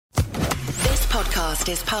podcast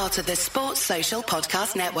is part of the Sports Social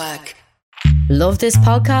Podcast Network. Love this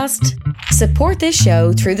podcast? Support this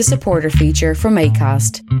show through the supporter feature from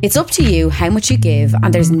Acast. It's up to you how much you give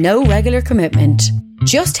and there's no regular commitment.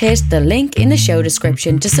 Just hit the link in the show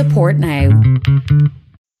description to support now.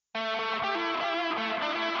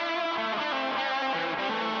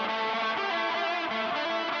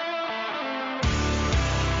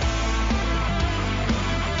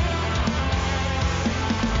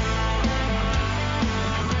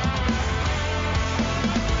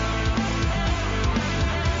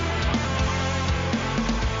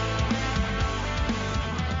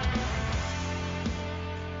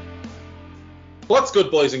 What's good,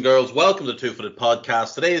 boys and girls? Welcome to Two Footed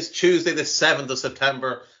Podcast. Today is Tuesday, the 7th of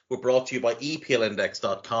September. We're brought to you by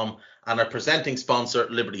EPLindex.com and our presenting sponsor,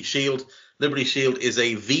 Liberty Shield. Liberty Shield is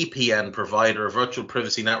a VPN provider. A virtual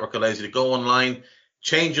privacy network allows you to go online,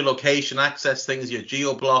 change your location, access things you're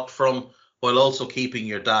geo-blocked from, while also keeping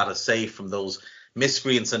your data safe from those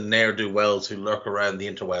miscreants and ne'er-do-wells who lurk around the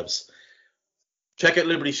interwebs. Check out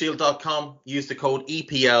libertyshield.com. Use the code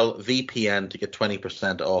EPLVPN to get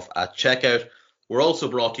 20% off at checkout. We're also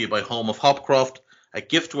brought to you by Home of Hopcroft, a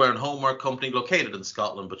giftware and homeware company located in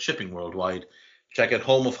Scotland but shipping worldwide. Check out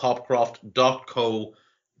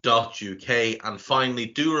homeofhopcroft.co.uk. And finally,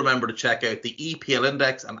 do remember to check out the EPL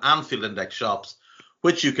Index and Anfield Index shops,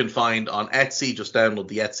 which you can find on Etsy. Just download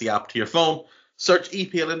the Etsy app to your phone, search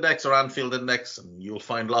EPL Index or Anfield Index, and you'll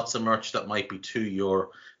find lots of merch that might be to your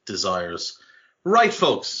desires. Right,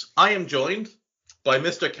 folks, I am joined by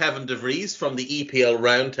Mr. Kevin DeVries from the EPL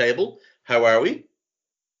Roundtable. How are we?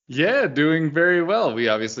 Yeah, doing very well. We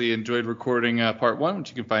obviously enjoyed recording part one, which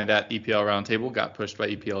you can find at EPL Roundtable. Got pushed by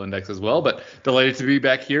EPL Index as well, but delighted to be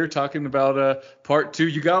back here talking about part two.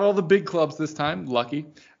 You got all the big clubs this time, lucky.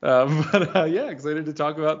 Yeah, excited to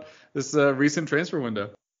talk about this recent transfer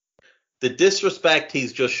window. The disrespect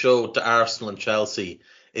he's just showed to Arsenal and Chelsea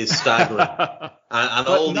is staggering. and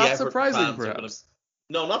all not the surprising, perhaps.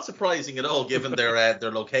 No, not surprising at all, given their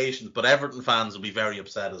locations. But Everton fans will be very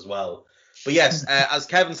upset as well. But yes, as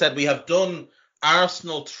Kevin said, we have done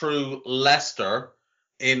Arsenal through Leicester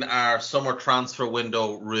in our summer transfer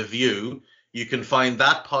window review. You can find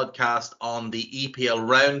that podcast on the EPL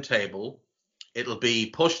Roundtable. It'll be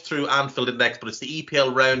pushed through Anfield Index, but it's the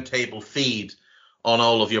EPL Roundtable feed on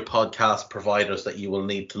all of your podcast providers that you will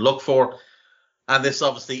need to look for. And this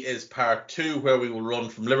obviously is part two, where we will run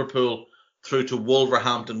from Liverpool through to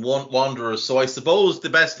Wolverhampton Wanderers. So I suppose the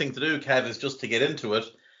best thing to do, Kev, is just to get into it.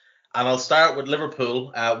 And I'll start with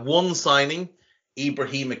Liverpool. One signing,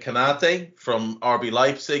 Ibrahima Konate from RB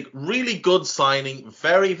Leipzig. Really good signing.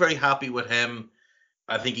 Very, very happy with him.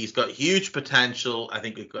 I think he's got huge potential. I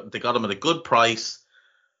think they got him at a good price.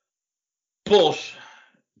 But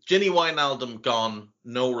Gini Wijnaldum gone,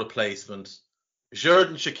 no replacement.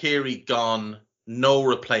 Xherdan Shaqiri gone, no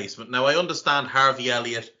replacement. Now, I understand Harvey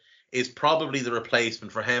Elliott is probably the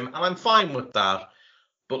replacement for him, and I'm fine with that.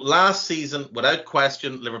 But last season, without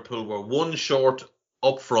question, Liverpool were one short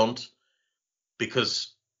up front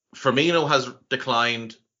because Firmino has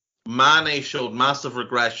declined. Mane showed massive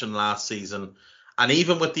regression last season. And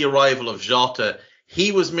even with the arrival of Jota,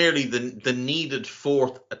 he was merely the needed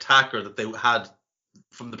fourth attacker that they had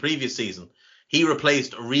from the previous season. He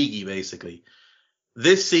replaced Origi, basically.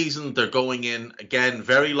 This season, they're going in, again,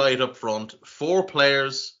 very light up front. 4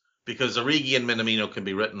 players, because Origi and Minamino can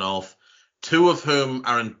be written off, 2 of whom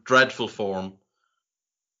are in dreadful form.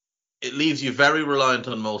 It leaves you very reliant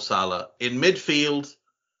on Mo Salah. In midfield,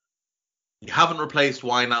 you haven't replaced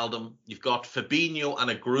Wijnaldum. You've got Fabinho and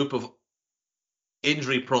a group of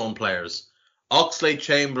injury-prone players.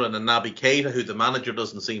 Oxlade-Chamberlain and Naby Keita, who the manager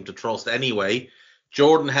doesn't seem to trust anyway.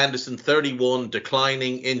 Jordan Henderson, 31,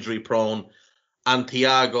 declining, injury-prone. And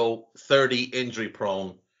Thiago, 30,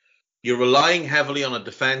 injury-prone. You're relying heavily on a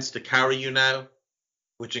defence to carry you now,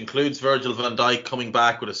 which includes Virgil van Dijk coming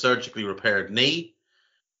back with a surgically repaired knee.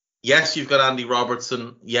 Yes, you've got Andy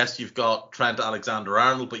Robertson. Yes, you've got Trent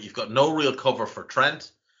Alexander-Arnold, but you've got no real cover for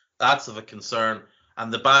Trent. That's of a concern.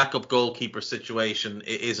 And the backup goalkeeper situation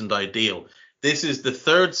isn't ideal. This is the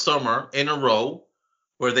 3rd summer in a row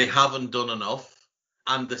where they haven't done enough,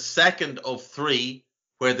 and the 2nd of 3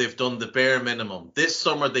 where they've done the bare minimum. This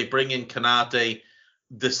summer they bring in Konate,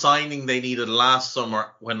 the signing they needed last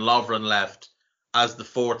summer when Lovren left, as the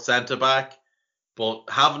 4th centre-back, but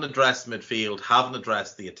haven't addressed midfield, haven't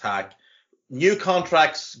addressed the attack. New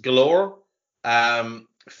contracts galore.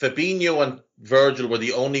 Fabinho and Virgil were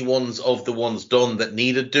the only ones of the ones done that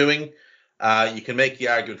needed doing. You can make the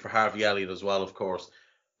argument for Harvey Elliott as well, of course.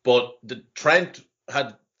 But Trent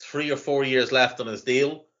had 3 or 4 years left on his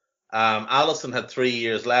deal. Allison had 3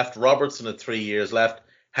 years left. Robertson had 3 years left.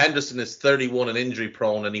 Henderson is 31 and injury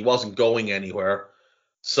prone, and he wasn't going anywhere.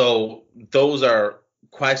 So those are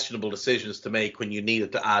questionable decisions to make when you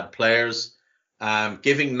needed to add players.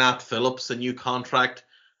 Giving Nat Phillips a new contract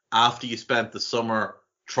after you spent the summer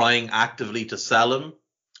trying actively to sell him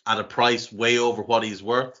at a price way over what he's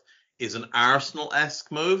worth is an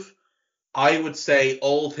Arsenal-esque move. I would say,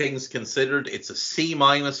 all things considered, it's a C-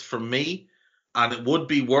 from me, and it would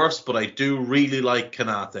be worse, but I do really like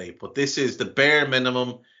Konate. But this is the bare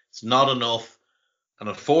minimum. It's not enough. And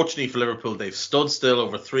unfortunately for Liverpool, they've stood still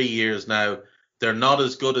over 3 years now. They're not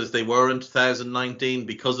as good as they were in 2019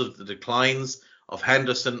 because of the declines of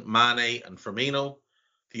Henderson, Mane and Firmino.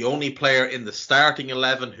 The only player in the starting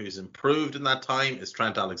 11 who's improved in that time is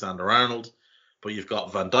Trent Alexander-Arnold. But you've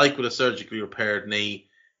got Van Dijk with a surgically repaired knee.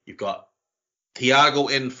 You've got Thiago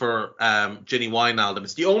in for Gini Wijnaldum.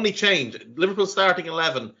 It's the only change. Liverpool's starting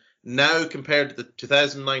 11 now compared to the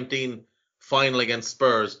 2019 final against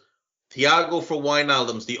Spurs. Thiago for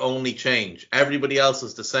Wijnaldum's the only change. Everybody else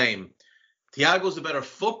is the same. Thiago's a better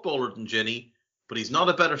footballer than Gini, but he's not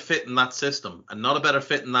a better fit in that system and not a better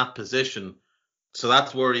fit in that position. So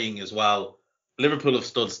that's worrying as well. Liverpool have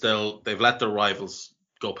stood still. They've let their rivals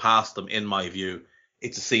go past them, in my view.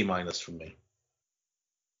 It's a C- from me.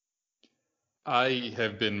 I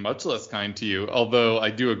have been much less kind to you, although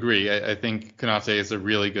I do agree. I think Konate is a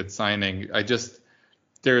really good signing.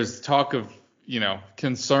 There's talk of,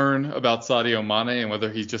 concern about Sadio Mane and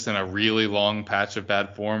whether he's just in a really long patch of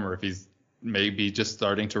bad form or if he's maybe just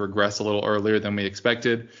starting to regress a little earlier than we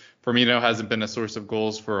expected. Firmino hasn't been a source of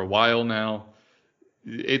goals for a while now.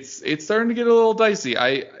 It's starting to get a little dicey.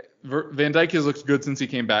 Van Dijk has looked good since he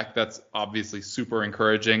came back. That's obviously super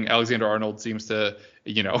encouraging. Alexander-Arnold seems to,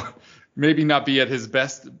 maybe not be at his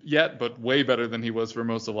best yet, but way better than he was for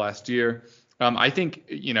most of last year. I think,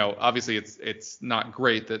 obviously it's not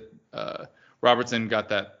great that Robertson got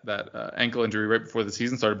that ankle injury right before the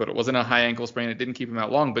season started, but it wasn't a high ankle sprain. It didn't keep him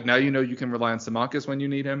out long, but now you can rely on Tsimikas when you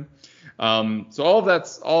need him. So all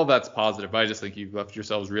of that's positive. I just think you've left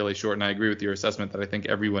yourselves really short, and I agree with your assessment that I think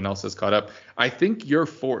everyone else has caught up. I think you're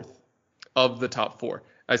fourth of the top four.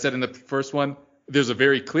 I said in the first one, there's a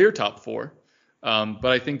very clear top four. But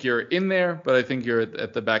I think you're in there, but I think you're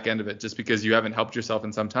at the back end of it just because you haven't helped yourself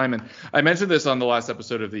in some time. And I mentioned this on the last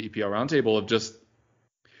episode of the EPL Roundtable of just,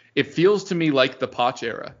 it feels to me like the Poch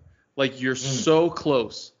era. Like you're so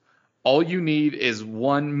close. All you need is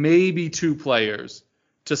one, maybe two players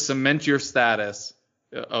to cement your status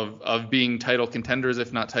of being title contenders,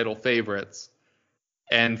 if not title favorites.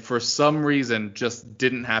 And for some reason, just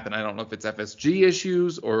didn't happen. I don't know if it's FSG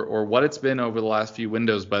issues or what it's been over the last few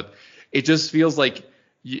windows, but it just feels like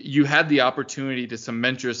you had the opportunity to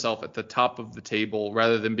cement yourself at the top of the table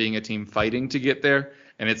rather than being a team fighting to get there.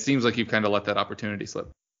 And it seems like you've kind of let that opportunity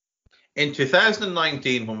slip. In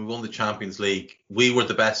 2019, when we won the Champions League, we were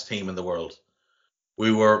the best team in the world.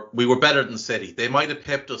 We were better than City. They might have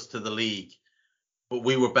pipped us to the league, but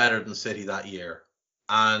we were better than City that year.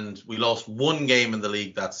 And we lost one game in the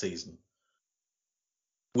league that season.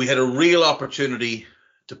 We had a real opportunity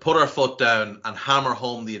to put our foot down and hammer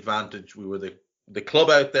home the advantage. We were the club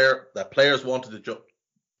out there that players wanted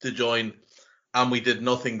to join, and we did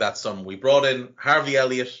nothing that summer. We brought in Harvey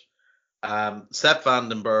Elliott, Sepp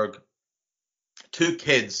Vandenberg, two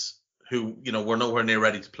kids who were nowhere near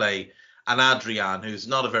ready to play, and Adrian, who's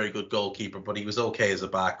not a very good goalkeeper, but he was okay as a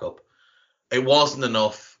backup. It wasn't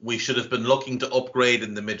enough. We should have been looking to upgrade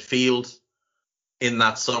in the midfield in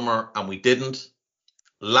that summer, and we didn't.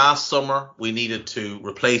 Last summer, we needed to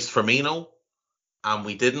replace Firmino, and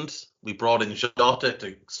we didn't. We brought in Jota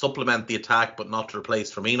to supplement the attack, but not to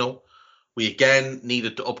replace Firmino. We again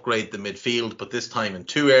needed to upgrade the midfield, but this time in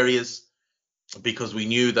two areas, because we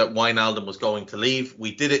knew that Wijnaldum was going to leave.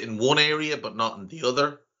 We did it in one area, but not in the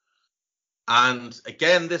other. And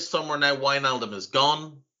again, this summer now, Wijnaldum is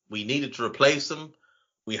gone. We needed to replace him.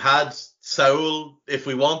 We had Saul if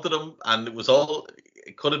we wanted him, and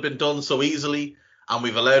it could have been done so easily. And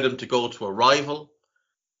we've allowed him to go to a rival.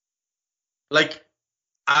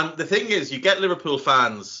 And the thing is, you get Liverpool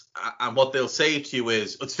fans, and what they'll say to you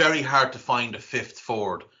is, it's very hard to find a fifth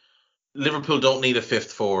forward. Liverpool don't need a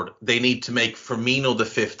fifth forward. They need to make Firmino the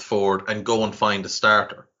fifth forward and go and find a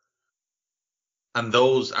starter. And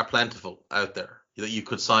those are plentiful out there that you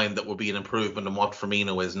could sign that would be an improvement on what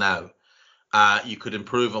Firmino is now. You could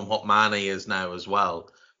improve on what Mane is now as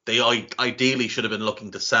well. They ideally should have been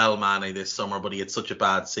looking to sell Mane this summer, but he had such a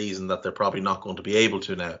bad season that they're probably not going to be able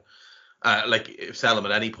to now. Sell him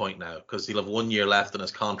at any point now, because he'll have 1 year left in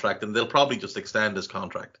his contract, and they'll probably just extend his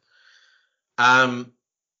contract.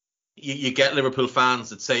 you get Liverpool fans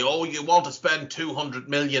that say, "Oh, you want to spend 200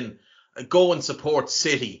 million, go and support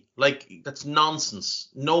City." Like, that's nonsense.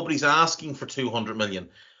 Nobody's asking for 200 million.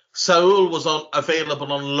 Saul was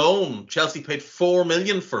available on loan. Chelsea paid 4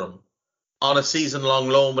 million for him on a season-long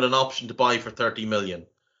loan with an option to buy for 30 million.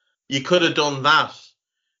 You could have done that.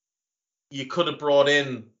 You could have brought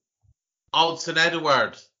in Odsonne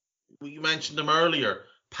Edouard. We mentioned them earlier.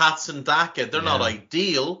 Patson Daka. They're not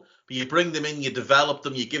ideal, but you bring them in, you develop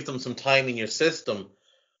them, you give them some time in your system.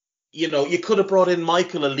 You know, you could have brought in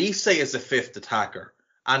Michael Elise as a fifth attacker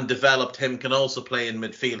and developed him, can also play in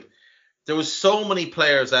midfield. There was so many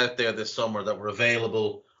players out there this summer that were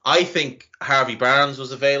available. I think Harvey Barnes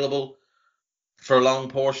was available for a long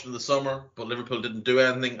portion of the summer, but Liverpool didn't do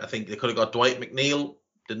anything. I think they could have got Dwight McNeil,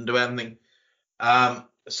 didn't do anything.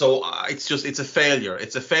 So it's a failure.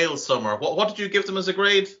 It's a failed summer. What did you give them as a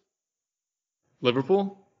grade?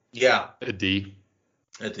 Liverpool? Yeah. A D.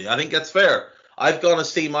 I think that's fair. I've gone a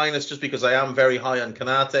C- just because I am very high on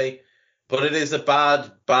Konate, but it is a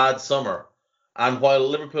bad summer. And while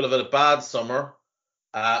Liverpool have had a bad summer,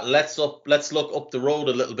 let's look up the road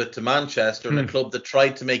a little bit to Manchester, and a club that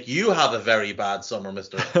tried to make you have a very bad summer,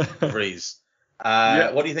 Mr. Vries.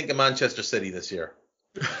 What do you think of Manchester City this year?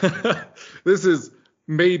 This is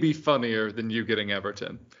maybe funnier than you getting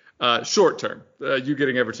Everton. Short term, you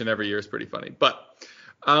getting Everton every year is pretty funny. But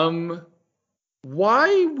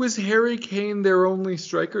why was Harry Kane their only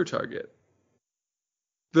striker target?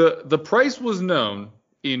 The price was known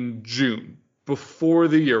in June before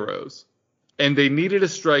the Euros, and they needed a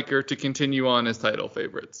striker to continue on as title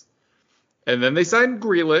favorites. And then they signed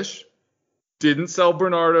Grealish, didn't sell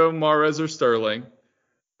Bernardo, Mahrez, or Sterling,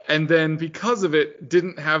 and then because of it,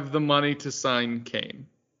 didn't have the money to sign Kane.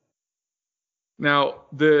 Now,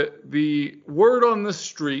 the word on the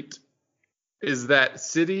street is that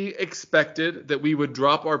City expected that we would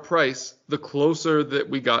drop our price the closer that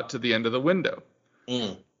we got to the end of the window.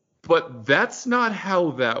 But that's not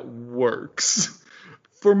how that works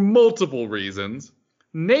for multiple reasons.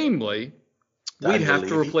 Namely, we'd have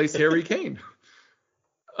to replace Harry Kane.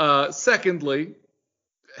 Secondly,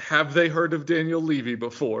 have they heard of Daniel Levy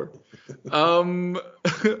before? I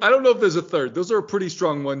don't know if there's a third. Those are a pretty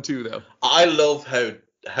strong one too, though. I love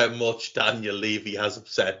how much Daniel Levy has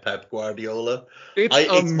upset Pep Guardiola.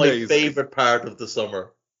 It's my favorite part of the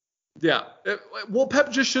summer. Yeah. Well,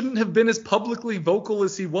 Pep just shouldn't have been as publicly vocal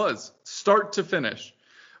as he was, start to finish.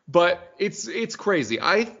 But it's crazy.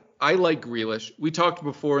 I like Grealish. We talked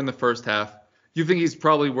before in the first half. You think he's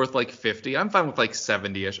probably worth like 50. I'm fine with like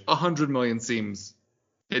 70-ish. 100 million seems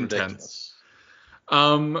intense.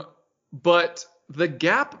 But the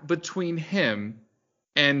gap between him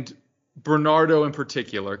and Bernardo in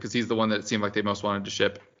particular, because he's the one that it seemed like they most wanted to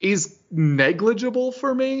ship, is negligible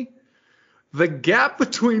for me. The gap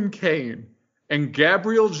between Kane and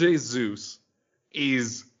Gabriel Jesus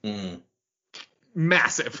is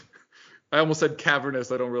massive. I almost said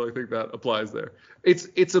cavernous. I don't really think that applies there.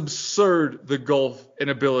 It's absurd, the gulf in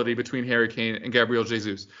ability between Harry Kane and Gabriel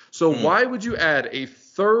Jesus. So why would you add a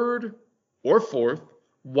third or fourth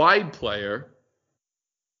wide player?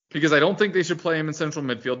 Because I don't think they should play him in central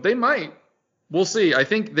midfield. They might. We'll see. I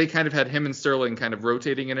think they kind of had him and Sterling kind of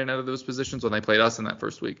rotating in and out of those positions when they played us in that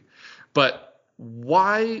first week. But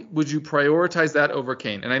why would you prioritize that over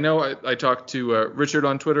Kane? And I know I talked to Richard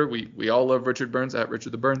on Twitter. We all love Richard Burns, at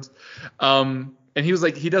Richard the Burns. And he was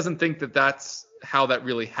like, he doesn't think that that's how that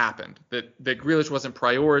really happened, that Grealish wasn't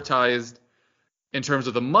prioritized in terms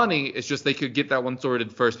of the money. It's just they could get that one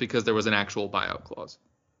sorted first because there was an actual buyout clause.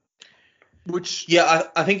 Which, yeah,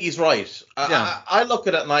 I think he's right. Yeah. I look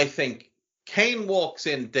at it and I think Kane walks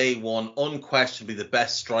in day one unquestionably the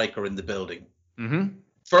best striker in the building. Mm-hmm.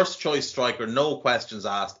 First choice striker, no questions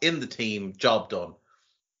asked, in the team, job done.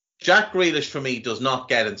 Jack Grealish for me does not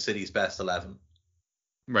get in City's best 11.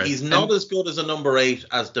 Right. He's not as good as a number 8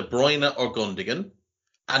 as De Bruyne or Gundogan,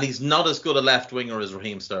 and he's not as good a left winger as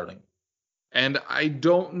Raheem Sterling. And I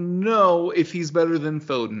don't know if he's better than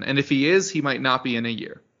Foden, and if he is, he might not be in a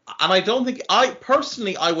year. And I don't think,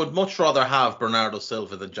 I would much rather have Bernardo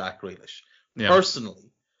Silva than Jack Grealish. Yeah.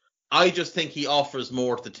 Personally, I just think he offers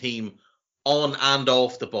more to the team on and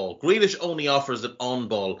off the ball. Grealish only offers it on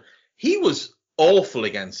ball. He was awful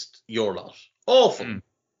against your lot. Awful.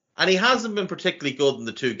 And he hasn't been particularly good in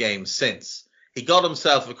the 2 games since. He got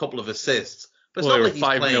himself a couple of assists. But it's not like he's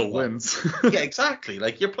 5-0 wins. Yeah, exactly.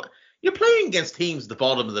 Like you're playing against teams at the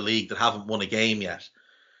bottom of the league that haven't won a game yet.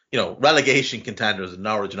 You know, relegation contenders in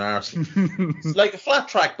Norwich and Arsenal. It's like a flat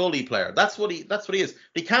track bully player. That's what he is.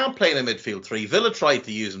 He can't play in a midfield 3. Villa tried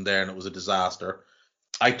to use him there and it was a disaster.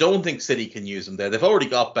 I don't think City can use him there. They've already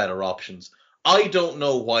got better options. I don't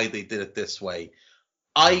know why they did it this way.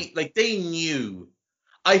 They knew.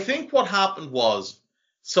 I think what happened was,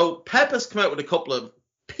 so Pep has come out with a couple of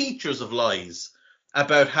pictures of lies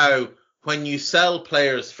about how when you sell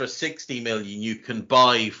players for 60 million, you can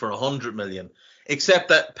buy for 100 million. Except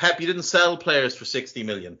that, Pep, you didn't sell players for 60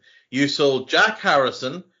 million. You sold Jack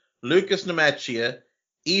Harrison, Lucas Nemechia,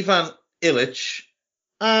 Ivan Illich,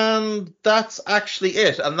 and that's actually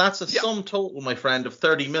it. And that's a sum total, my friend, of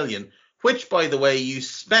 30 million, which, by the way, you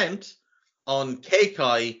spent on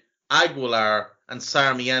Kekai, Aguilar, and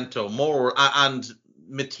Sarmiento, and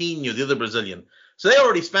Matinho, the other Brazilian. So they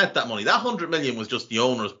already spent that money. That 100 million was just the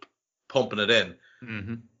owners pumping it in.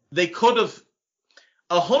 Mm-hmm. They could have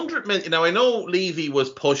 100 million. Now, I know Levy was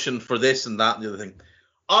pushing for this and that and the other thing.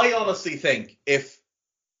 I honestly think if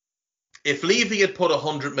Levy had put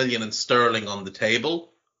 100 million in Sterling on the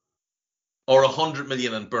table, or 100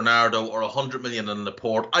 million in Bernardo, or 100 million in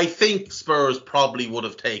Laporte, I think Spurs probably would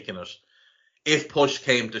have taken it if push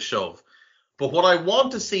came to shove. But what I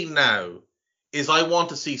want to see now is I want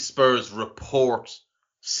to see Spurs report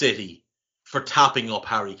City for tapping up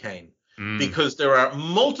Harry Kane. Because there are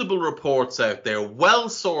multiple reports out there,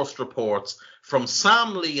 well-sourced reports from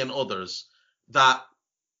Sam Lee and others, that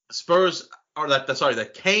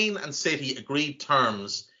that Kane and City agreed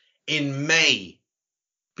terms in May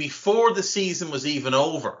before the season was even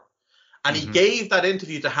over. And he gave that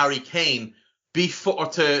interview to Harry Kane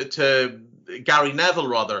to Gary Neville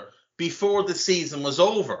rather, before the season was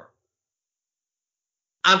over.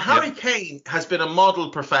 And Harry Kane has been a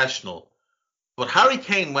model professional. But Harry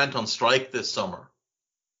Kane went on strike this summer,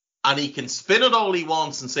 and he can spin it all he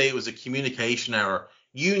wants and say it was a communication error.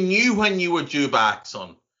 You knew when you were due back,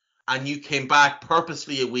 son, and you came back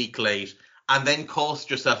purposely a week late and then cost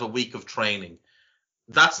yourself a week of training.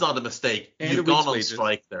 That's not a mistake. And you've gone on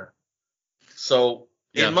strike there. So,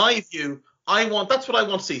 in my view, that's what I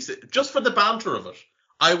want to see. Just for the banter of it,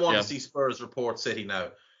 I want to see Spurs report City now.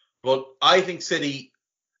 But I think City...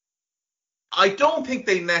 I don't think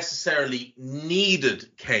they necessarily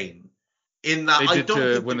needed Kane in that. They did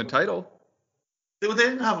to win the title. They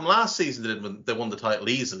didn't have him last season. They won the title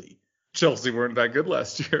easily. Chelsea weren't that good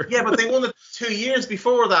last year. Yeah, but they won it 2 years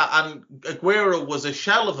before that, and Aguero was a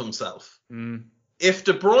shell of himself. If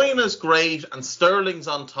De Bruyne is great and Sterling's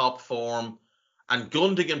on top form and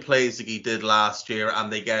Gundogan plays like he did last year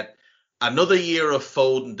and they get another year of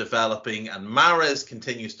Foden developing and Mahrez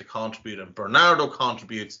continues to contribute and Bernardo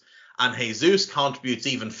contributes and Jesus contributes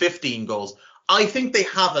even 15 goals, I think they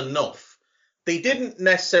have enough. They didn't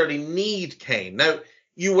necessarily need Kane. Now,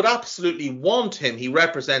 you would absolutely want him. He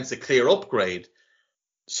represents a clear upgrade.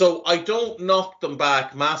 So I don't knock them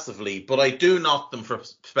back massively, but I do knock them for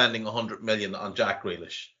spending 100 million on Jack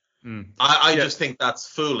Grealish. I just think that's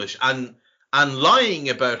foolish. And lying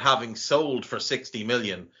about having sold for 60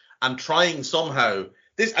 million and trying somehow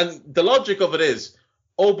this, and the logic of it is,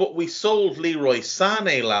 oh, but we sold Leroy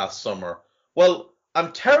Sané last summer. Well,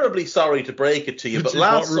 I'm terribly sorry to break it to you, but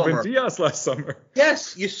last summer... Ruben Dias last summer.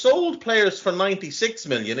 Yes, you sold players for 96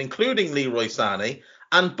 million, including Leroy Sané,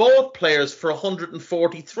 and bought players for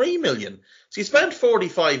 143 million. So you spent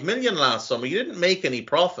 45 million last summer. You didn't make any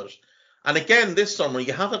profit. And again, this summer,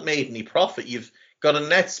 you haven't made any profit. You've got a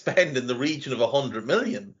net spend in the region of 100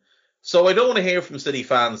 million. So I don't want to hear from City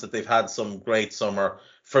fans that they've had some great summer.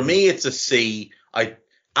 For me, it's a C.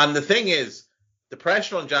 And the thing is, the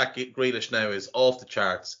pressure on Jack Grealish now is off the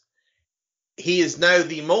charts. He is now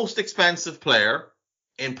the most expensive player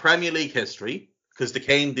in Premier League history because the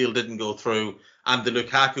Kane deal didn't go through and the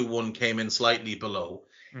Lukaku one came in slightly below.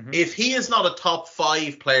 If he is not a top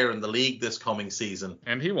 5 player in the league this coming season...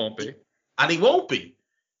 And he won't be. And he won't be.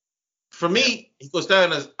 For me, he goes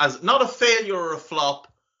down as not a failure or a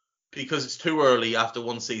flop because it's too early after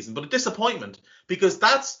one season, but a disappointment because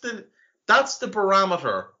that's the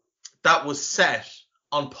barometer that was set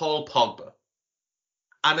on Paul Pogba.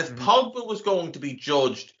 And if Pogba was going to be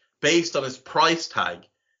judged based on his price tag,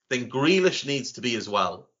 then Grealish needs to be as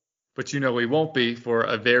well. But he won't be for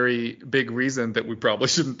a very big reason that we probably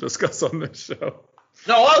shouldn't discuss on this show.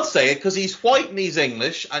 No, I'll say it because he's white and he's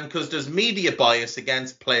English and because there's media bias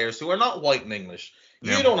against players who are not white and English.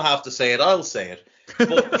 Yeah. You don't have to say it, I'll say it.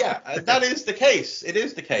 But yeah, that is the case. It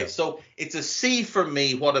is the case. Yeah. So it's a C for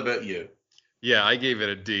me. What about you? Yeah, I gave it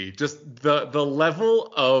a D. Just the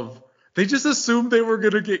level of... They just assumed they were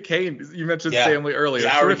going to get Kane. You mentioned Stanley earlier.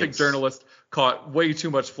 A terrific journalist caught way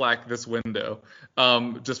too much flack this window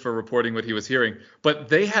just for reporting what he was hearing. But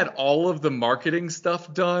they had all of the marketing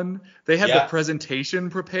stuff done. They had the presentation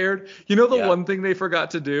prepared. You know the one thing they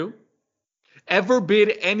forgot to do? ever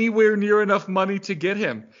bid anywhere near enough money to get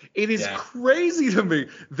him. It is crazy to me.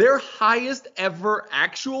 Their highest ever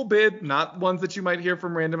actual bid, not ones that you might hear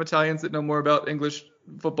from random Italians that know more about English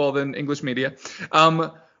football than English media,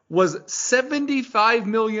 was $75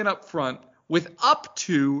 million up front with up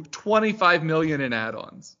to $25 million in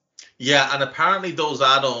add-ons. Yeah, and apparently those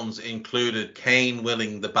add-ons included Kane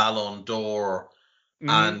winning the Ballon d'Or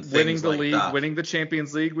and winning the like league, that. winning the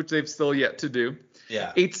Champions League, which they've still yet to do.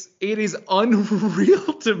 Yeah. It is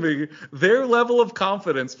unreal to me, their level of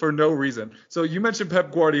confidence for no reason. So you mentioned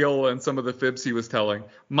Pep Guardiola and some of the fibs he was telling.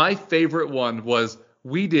 My favorite one was,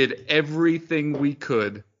 we did everything we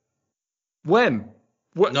could. When?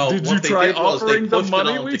 Did you try offering the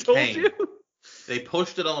money we told you? They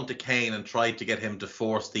pushed it on to Kane and tried to get him to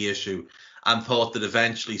force the issue and thought that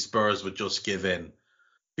eventually Spurs would just give in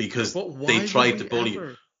because they tried to bully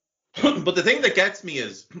you. But the thing that gets me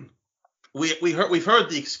is we've heard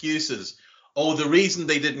the excuses. Oh, the reason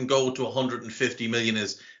they didn't go to 150 million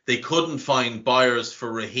is they couldn't find buyers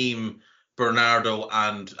for Raheem, Bernardo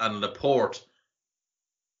and Laporte.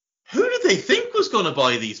 Who did they think was going to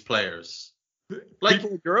buy these players? Like,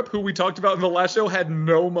 people in Europe, who we talked about in the last show, had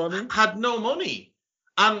no money.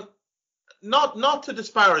 And not to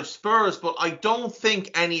disparage Spurs, but I don't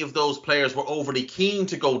think any of those players were overly keen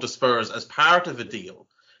to go to Spurs as part of a deal.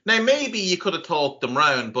 Now, maybe you could have talked them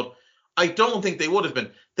round, but I don't think they would have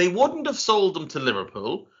been. They wouldn't have sold them to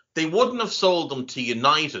Liverpool. They wouldn't have sold them to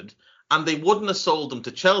United. And they wouldn't have sold them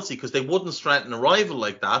to Chelsea because they wouldn't strengthen a rival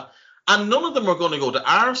like that. And none of them were going to go to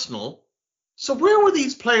Arsenal. So where were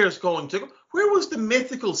these players going to go? Where was the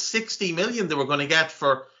mythical 60 million they were going to get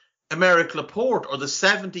for Aymeric Laporte or the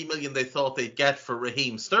 70 million they thought they'd get for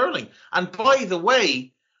Raheem Sterling? And by the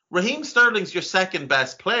way, Raheem Sterling's your second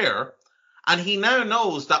best player, and he now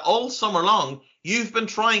knows that all summer long you've been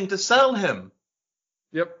trying to sell him.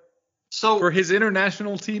 Yep. So for his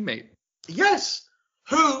international teammate. Yes.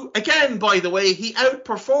 Who, again, by the way, he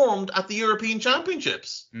outperformed at the European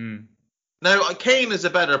Championships. Now, Kane is a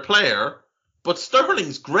better player, but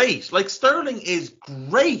Sterling's great. Like, Sterling is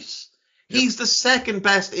great. Yep. He's the second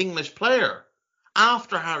best English player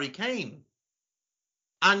after Harry Kane.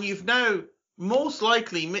 And you've now most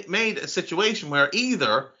likely made a situation where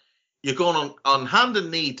either you're going on hand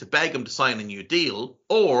and knee to beg him to sign a new deal,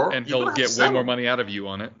 or... And he'll get way more money out of you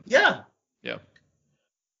on it. Yeah. Yeah.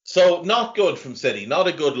 So, not good from City. Not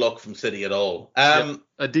a good look from City at all.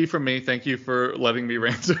 A D from me. Thank you for letting me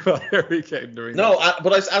rant about Harry Kane during that.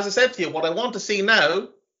 But as I said to you, what I want to see now,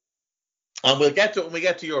 and we'll get to it when we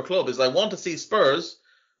get to your club, is I want to see Spurs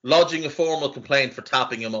lodging a formal complaint for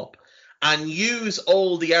tapping him up and use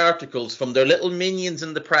all the articles from their little minions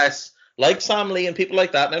in the press, like Sam Lee and people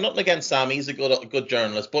like that. Now, nothing against Sam. He's a good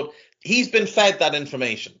journalist, but he's been fed that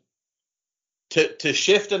information to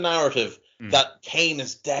shift a narrative that Kane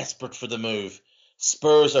is desperate for the move.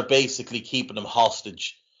 Spurs are basically keeping him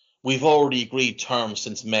hostage. We've already agreed terms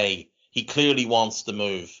since May. He clearly wants the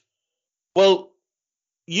move. Well,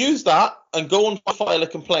 use that and go and file a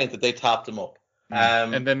complaint that they tapped him up.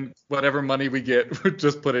 And then whatever money we get,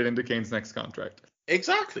 just put it into Kane's next contract.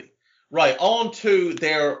 Exactly. Right, on to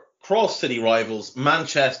their cross-city rivals,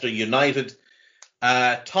 Manchester United.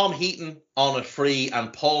 Tom Heaton on a free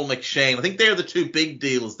and Paul McShane. I think they're the two big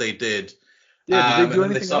deals they did. Yeah, did they do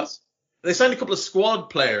anything else? They signed a couple of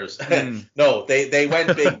squad players. No, they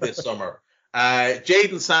went big this summer.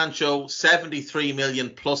 Jadon Sancho, 73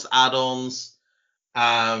 million plus add-ons.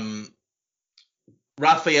 Rafael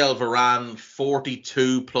Varane,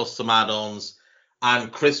 42 plus some add-ons.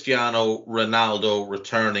 And Cristiano Ronaldo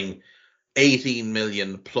returning 18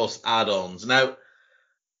 million plus add-ons. Now,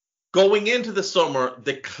 going into the summer,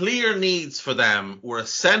 the clear needs for them were a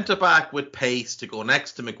centre-back with pace to go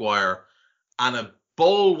next to Maguire and a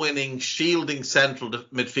ball-winning, shielding central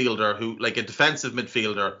midfielder who, like a defensive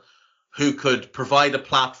midfielder, who could provide a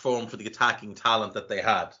platform for the attacking talent that they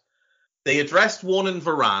had. They addressed one in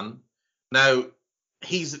Varane. Now,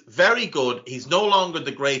 he's very good. He's no longer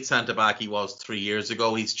the great centre-back he was 3 years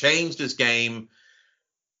ago. He's changed his game.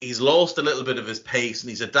 He's lost a little bit of his pace, and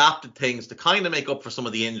he's adapted things to kind of make up for some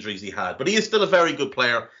of the injuries he had. But he is still a very good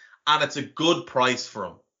player, and it's a good price for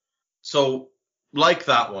him. So, like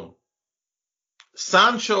that one.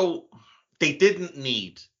 Sancho, they didn't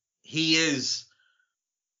need. He is,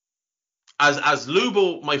 as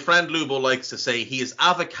Lubo, my friend Lubo likes to say, he is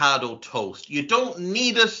avocado toast. You don't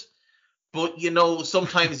need it, but, you know,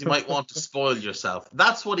 sometimes you might want to spoil yourself.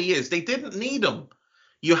 That's what he is. They didn't need him.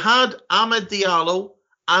 You had Amad Diallo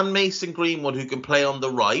and Mason Greenwood who can play on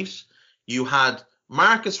the right. You had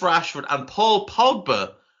Marcus Rashford and Paul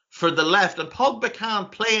Pogba for the left. And Pogba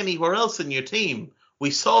can't play anywhere else in your team.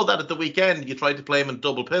 We saw that at the weekend. You tried to play him in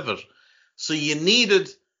double pivot. So you needed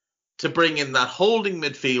to bring in that holding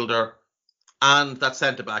midfielder and that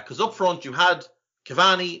centre-back. Because up front you had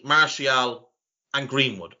Cavani, Martial and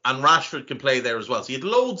Greenwood. And Rashford can play there as well. So you had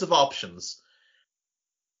loads of options.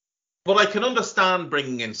 But I can understand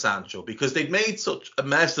bringing in Sancho because they'd made such a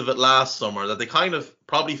mess of it last summer that they kind of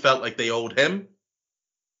probably felt like they owed him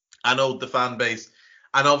and owed the fan base.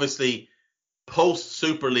 And obviously,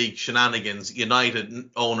 post-Super League shenanigans, United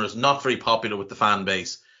owners not very popular with the fan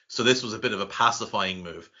base. So this was a bit of a pacifying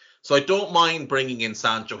move. So I don't mind bringing in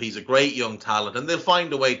Sancho. He's a great young talent and they'll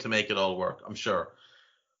find a way to make it all work, I'm sure.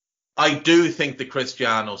 I do think the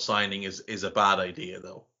Cristiano signing is a bad idea,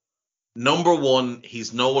 though. Number one,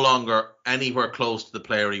 he's no longer anywhere close to the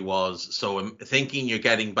player he was. So thinking you're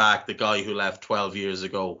getting back the guy who left 12 years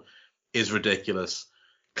ago is ridiculous.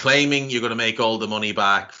 Claiming you're going to make all the money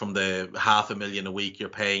back from the $500,000 a week you're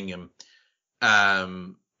paying him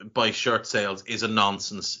by shirt sales is a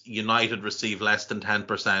nonsense. United receive less than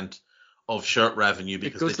 10% of shirt revenue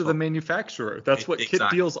because it goes to the manufacturer. That's what exactly.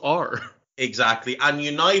 kit deals are. Exactly. And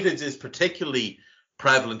United's is particularly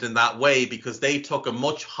prevalent in that way because they took a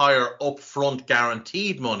much higher upfront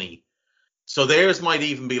guaranteed money. So theirs might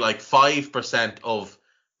even be like 5% of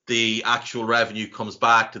the actual revenue comes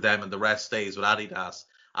back to them and the rest stays with Adidas,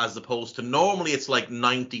 as opposed to normally it's like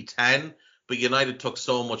 90-10, but United took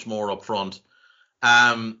so much more upfront.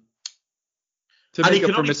 To make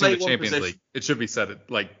up for missing the Champions League, it should be said.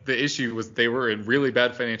 Like the issue was they were in really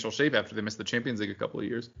bad financial shape after they missed the Champions League a couple of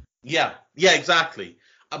years. Yeah, exactly.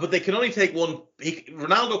 But they can only take one.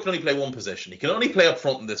 Ronaldo can only play one position. He can only play up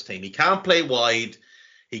front in this team. He can't play wide.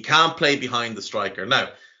 He can't play behind the striker. Now,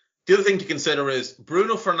 the other thing to consider is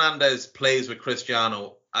Bruno Fernandes plays with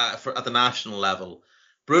Cristiano at the national level.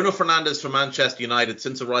 Bruno Fernandes for Manchester United,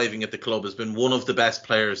 since arriving at the club, has been one of the best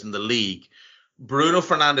players in the league. Bruno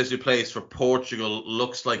Fernandes, who plays for Portugal,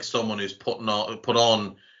 looks like someone who's put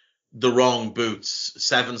on the wrong boots,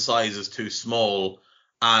 7 sizes too small,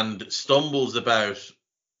 and stumbles about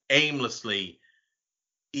aimlessly.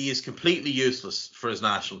 He is completely useless for his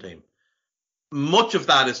national team. Much of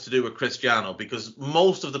that is to do with Cristiano because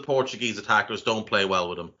most of the Portuguese attackers don't play well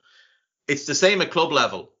with him. It's the same at club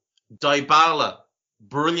level. Dybala,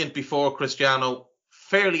 brilliant before Cristiano,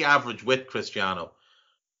 fairly average with Cristiano.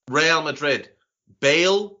 Real Madrid,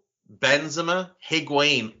 Bale, Benzema,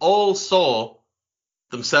 Higuain all saw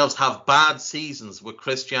themselves have bad seasons with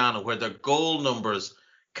Cristiano where their goal numbers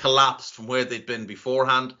collapsed from where they'd been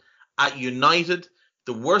beforehand. At United,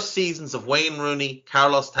 the worst seasons of Wayne Rooney,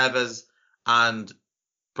 Carlos Tevez and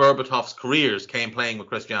Berbatov's careers came playing with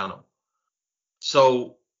Cristiano.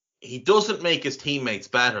 So he doesn't make his teammates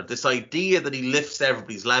better. This idea that he lifts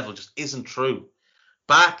everybody's level just isn't true.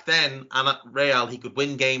 Back then, and at Real, he could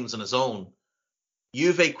win games on his own.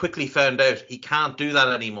 Juve quickly found out he can't do that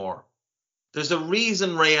anymore. There's a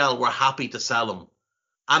reason Real were happy to sell him.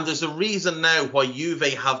 And there's a reason now why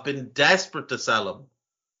Juve have been desperate to sell him.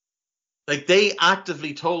 Like, they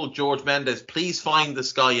actively told George Mendes, please find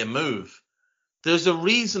this guy a move. There's a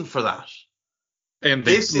reason for that. And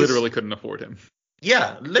they literally couldn't afford him.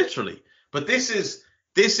 Yeah, literally. But this is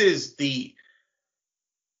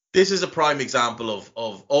a prime example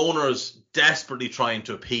of owners desperately trying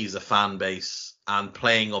to appease a fan base and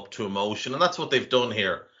playing up to emotion. And that's what they've done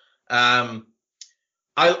here. I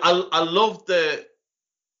love the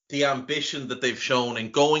ambition that they've shown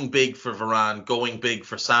in going big for Varane, going big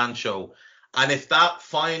for Sancho. And if that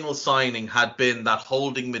final signing had been that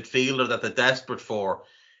holding midfielder that they're desperate for,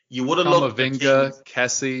 you would have looked at Camavinga,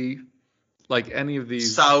 Kessie, like any of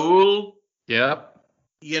these. Saul. Yep.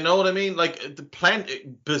 You know what I mean? Like the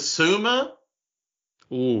Bissouma.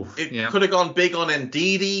 Ooh. Could have gone big on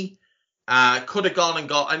Ndidi. Could have gone and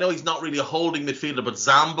got. I know he's not really a holding midfielder, but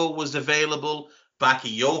Zambo was available.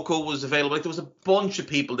 Bakayoko was available. Like, there was a bunch of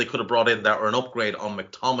people they could have brought in that were an upgrade on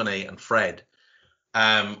McTominay and Fred,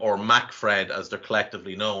 or MacFred as they're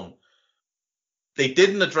collectively known. They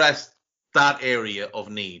didn't address that area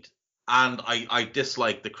of need, and I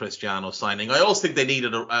dislike the Cristiano signing. I also think they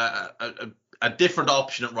needed a different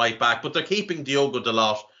option at right back, but they're keeping Diogo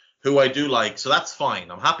Dalot, who I do like, so that's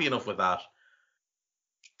fine. I'm happy enough with that.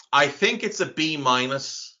 I think it's a B-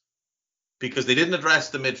 because they didn't address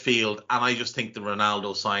the midfield, and I just think the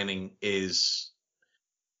Ronaldo signing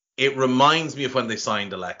it reminds me of when they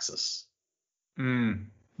signed Alexis.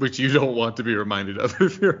 Which you don't want to be reminded of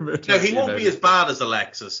if you're a Manchester Now, he won't be as bad as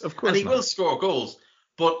Alexis, of course, and he will score goals,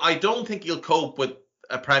 but I don't think he'll cope with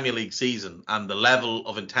a Premier League season and the level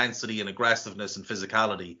of intensity and aggressiveness and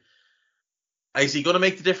physicality. Is he going to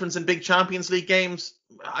make the difference in big Champions League games?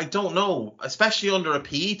 I don't know, especially under a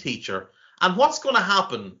PE teacher. And what's going to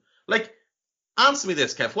happen? Like, answer me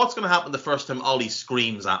this, Kev. What's going to happen the first time Ollie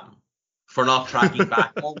screams at him for not tracking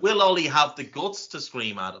back? Or will Ollie have the guts to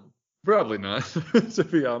scream at him? Probably not, to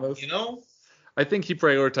be honest. You know? I think he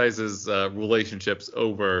prioritizes relationships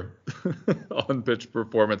over on-pitch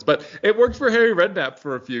performance. But it worked for Harry Redknapp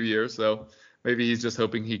for a few years, so maybe he's just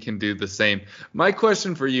hoping he can do the same. My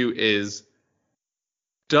question for you is,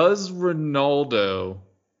 does Ronaldo...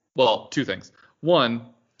 Well, two things. One,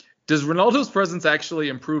 does Ronaldo's presence actually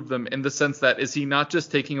improve them in the sense that is he not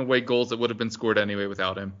just taking away goals that would have been scored anyway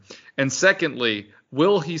without him? And secondly,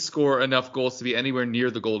 will he score enough goals to be anywhere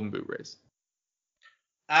near the Golden Boot race?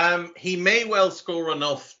 He may well score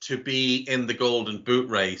enough to be in the Golden Boot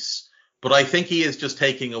race, but I think he is just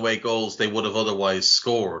taking away goals they would have otherwise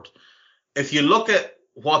scored. If you look at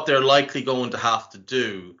what they're likely going to have to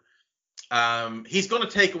do, he's going to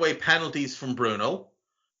take away penalties from Bruno.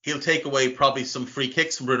 He'll take away probably some free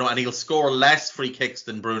kicks from Bruno, and he'll score less free kicks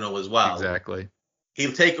than Bruno as well. Exactly.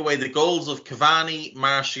 He'll take away the goals of Cavani,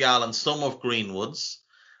 Martial, and some of Greenwood's.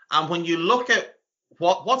 And when you look at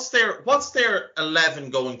what's their 11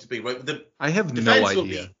 going to be, right? I have no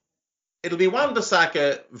idea. It'll be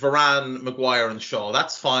Wan-Bissaka, Varane, Maguire, and Shaw.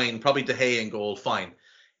 That's fine. Probably De Gea in goal. Fine.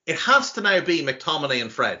 It has to now be McTominay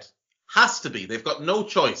and Fred. Has to be. They've got no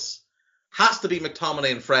choice. Has to be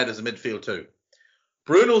McTominay and Fred as a midfield too.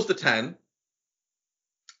 Bruno's the 10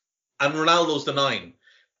 and Ronaldo's the 9.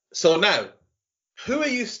 So now, who are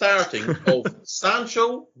you starting of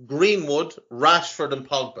Sancho, Greenwood, Rashford and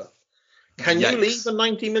Pogba? Can you leave a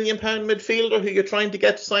 £90 million midfielder who you're trying to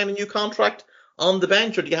get to sign a new contract on the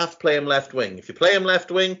bench, or do you have to play him left wing? If you play him left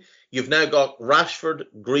wing, you've now got Rashford,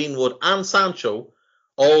 Greenwood and Sancho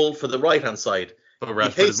all for the right-hand side. But you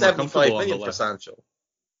Rashford pay is more $75 comfortable million on the for left. Sancho.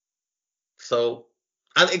 So...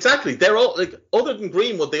 And exactly, they're all like, other than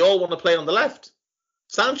Greenwood, they all want to play on the left.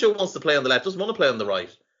 Sancho wants to play on the left, doesn't want to play on the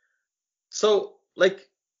right. So, like,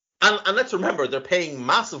 and let's remember, they're paying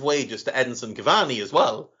massive wages to Edinson Cavani as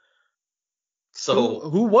well. So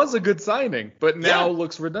who was a good signing, but now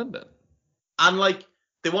looks redundant. And like,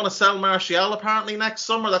 they want to sell Martial apparently next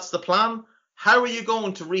summer. That's the plan. How are you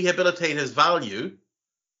going to rehabilitate his value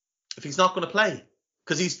if he's not going to play?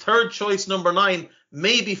 Because he's third choice, number 9,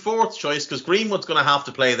 maybe fourth choice, because Greenwood's going to have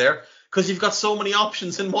to play there, because you've got so many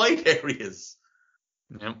options in wide areas.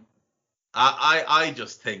 Yeah. I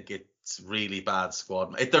just think it's really bad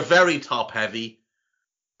squad. They're very top heavy,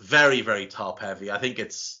 very, very top heavy. I think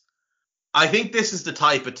this is the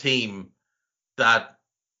type of team that,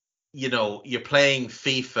 you know, you're playing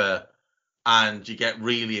FIFA and you get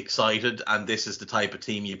really excited, and this is the type of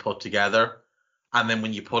team you put together. And then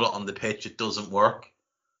when you put it on the pitch, it doesn't work.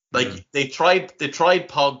 Like they tried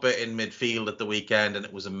Pogba in midfield at the weekend, and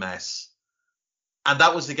it was a mess. And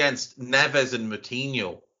that was against Neves and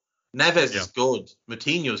Moutinho. Neves is good,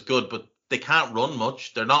 Moutinho is good, but they can't run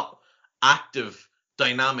much. They're not active,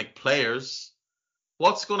 dynamic players.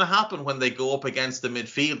 What's going to happen when they go up against the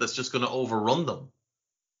midfield that's just going to overrun them?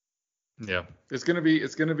 Yeah, it's gonna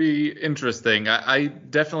be interesting. I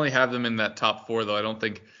definitely have them in that top 4, though. I don't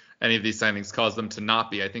think any of these signings cause them to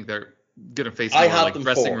not be. I think they're going to face more like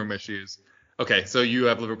dressing room issues. Okay, so you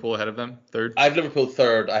have Liverpool ahead of them, third? I have Liverpool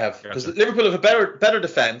third. Because Liverpool have a better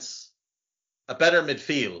defence, a better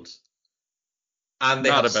midfield, and they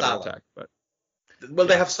not have a better Salah. attack, but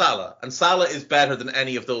They have Salah, and Salah is better than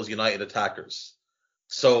any of those United attackers.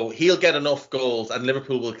 So he'll get enough goals, and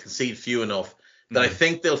Liverpool will concede few enough that I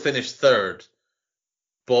think they'll finish third.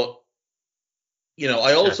 But, you know,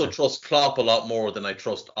 I also trust Klopp a lot more than I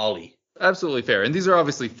trust Ollie. Absolutely fair. And these are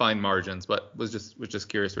obviously fine margins, but was just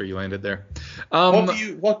curious where you landed there.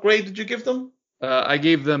 What grade did you give them? I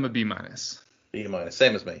gave them a B-. B-,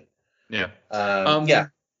 same as me. Yeah. Yeah.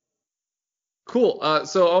 Cool.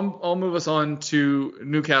 So I'll move us on to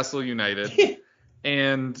Newcastle United.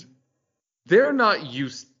 And they're not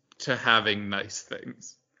used to having nice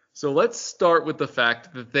things. So let's start with the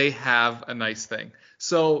fact that they have a nice thing.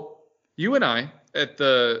 So you and I, at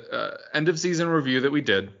the end of season review that we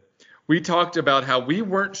did, we talked about how we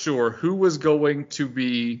weren't sure who was going to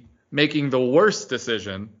be making the worst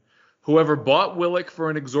decision. Whoever bought Willock for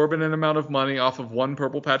an exorbitant amount of money off of one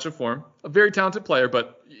purple patch of form, a very talented player,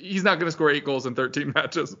 but he's not going to score 8 goals in 13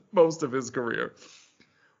 matches most of his career.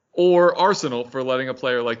 Or Arsenal for letting a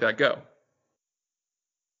player like that go.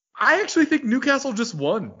 I actually think Newcastle just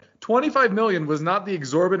won. 25 million was not the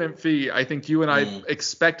exorbitant fee I think you and I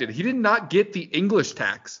expected. He did not get the English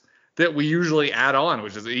tax that we usually add on,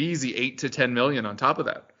 which is easy 8 to 10 million on top of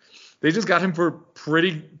that. They just got him for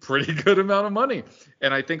pretty good amount of money.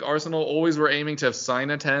 And I think Arsenal always were aiming to sign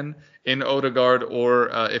a 10 in Odegaard, or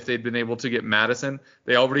if they'd been able to get Maddison.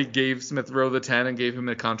 They already gave Smith Rowe the 10 and gave him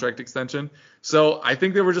a contract extension. So I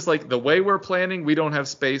think they were just like, the way we're planning, we don't have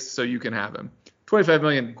space, so you can have him. 25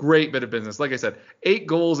 million, great bit of business. Like I said, 8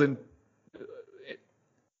 goals in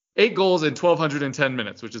 1,210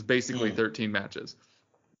 minutes, which is basically 13 matches.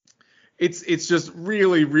 It's just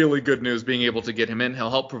really, really good news being able to get him in.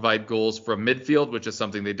 He'll help provide goals from midfield, which is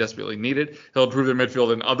something they desperately needed. He'll improve their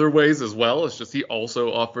midfield in other ways as well. It's just he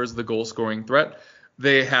also offers the goal-scoring threat.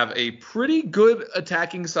 They have a pretty good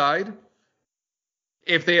attacking side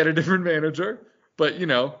if they had a different manager. But,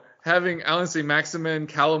 having Alan Saint-Maximin,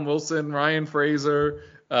 Callum Wilson, Ryan Fraser,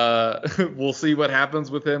 we'll see what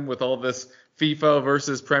happens with him with all this FIFA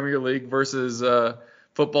versus Premier League versus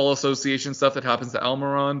Football Association stuff that happens to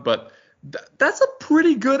Almiron. But that's a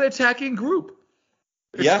pretty good attacking group.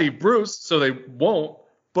 It's Steve Bruce, so they won't.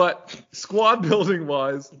 But squad building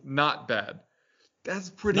wise, not bad.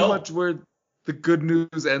 That's pretty much where the good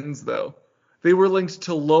news ends, though. They were linked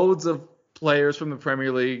to loads of players from the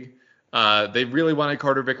Premier League. They really wanted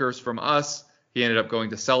Carter Vickers from us. He ended up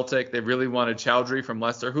going to Celtic. They really wanted Chowdhury from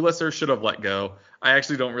Leicester, who Leicester should have let go. I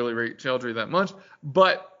actually don't really rate Chowdhury that much,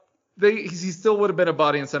 but he still would have been a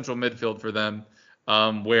body in central midfield for them.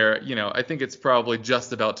 Where, I think it's probably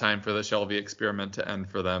just about time for the Shelvey experiment to end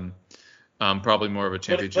for them. Probably more of a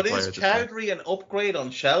championship player. But is Chowdhury an upgrade on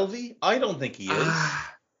Shelvey? I don't think he is.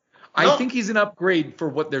 I think he's an upgrade for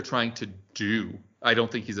what they're trying to do. I don't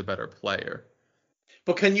think he's a better player.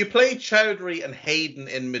 But can you play Chowdhury and Hayden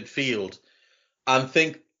in midfield and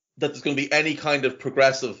think that there's going to be any kind of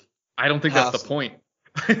progressive I don't think passing? That's the point.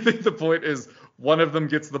 I think the point is one of them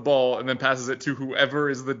gets the ball and then passes it to whoever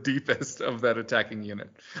is the deepest of that attacking unit.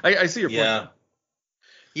 I see your point.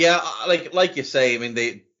 Yeah, like you say,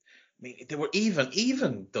 they were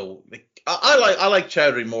even though I like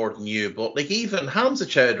Chowdhury more than you, but even Hamza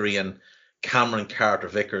Chowdhury and Cameron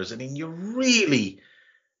Carter-Vickers,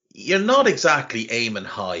 you're not exactly aiming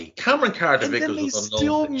high. Cameron Carter-Vickers was on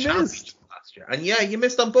loan last year, and you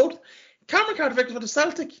missed on both. Cameron Carter-Vickers with the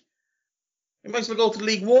Celtic. You might as well go to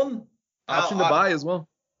League One. Option to buy as well.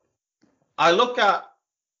 I look at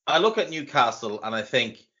Newcastle and I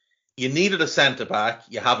think you needed a centre back.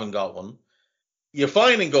 You haven't got one. You're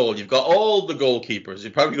fine in goal. You've got all the goalkeepers.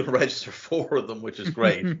 You're probably going to register 4 of them, which is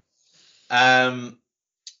great. I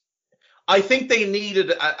think they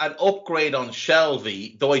needed an upgrade on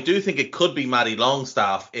Shelvey, though I do think it could be Sean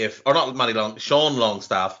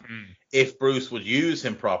Longstaff, if Bruce would use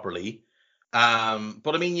him properly.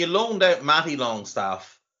 But you loaned out Matty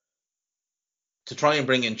Longstaff to try and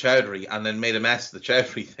bring in Chowdhury and then made a mess of the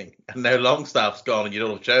Chowdhury thing. And now Longstaff's gone and you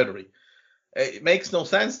don't have Chowdhury. It makes no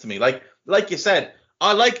sense to me. Like you said,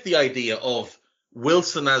 I like the idea of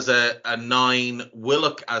Wilson as a 9,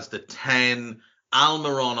 Willock as the 10,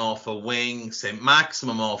 Almiron off a wing,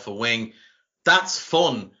 Saint-Maximin off a wing. That's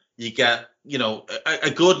fun. You get,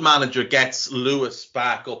 a good manager gets Lewis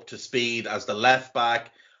back up to speed as the left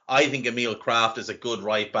back. I think Emil Kraft is a good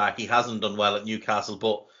right back. He hasn't done well at Newcastle,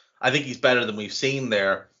 but I think he's better than we've seen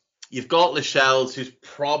there. You've got Lascelles, who's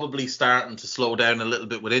probably starting to slow down a little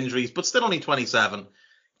bit with injuries, but still only 27.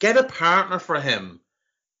 Get a partner for him.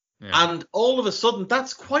 Yeah. And all of a sudden,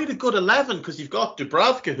 that's quite a good 11 because you've got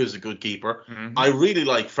Dubravka, who's a good keeper. Mm-hmm. I really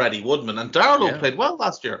like Freddie Woodman. And Darlow played well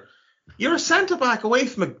last year. You're a centre-back away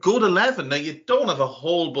from a good 11. Now, you don't have a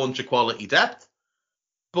whole bunch of quality depth,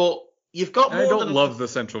 but you've got more. I don't love the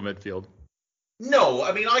central midfield. No,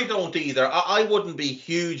 I don't either. I wouldn't be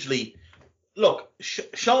hugely... Look,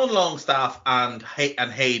 Sean Longstaff and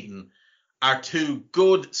Hayden are 2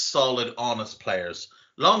 good, solid, honest players.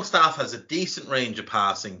 Longstaff has a decent range of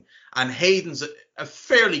passing, and Hayden's a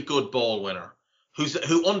fairly good ball winner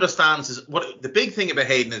who understands the big thing about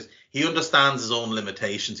Hayden is he understands his own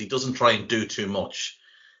limitations. He doesn't try and do too much.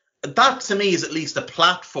 That, to me, is at least a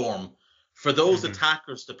platform for those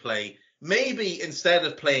attackers to play. Maybe instead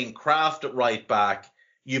of playing Kraft at right back,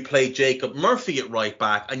 you play Jacob Murphy at right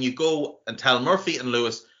back, and you go and tell Murphy and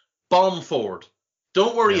Lewis, bomb forward.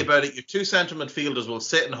 Don't worry about it. Your 2 centre midfielders will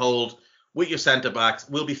sit and hold with your centre backs.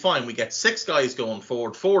 We'll be fine. We get 6 guys going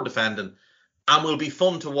forward, 4 defending, and we'll be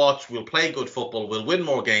fun to watch. We'll play good football. We'll win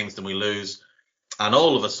more games than we lose. And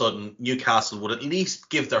all of a sudden, Newcastle would at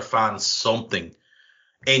least give their fans something.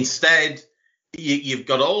 Instead, you've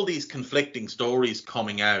got all these conflicting stories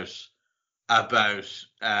coming out about,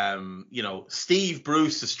 Steve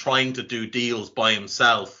Bruce is trying to do deals by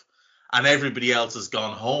himself and everybody else has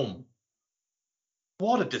gone home.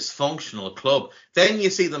 What a dysfunctional club. Then you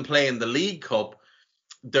see them play in the League Cup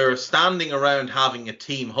they're standing around having a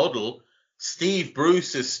team huddle, Steve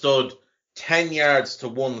Bruce is stood 10 yards to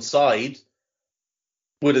one side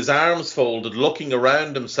with his arms folded, looking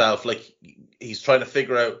around himself like he's trying to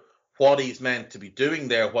figure out what he's meant to be doing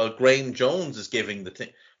there, while Graham Jones is giving the thing.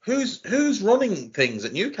 Who's running things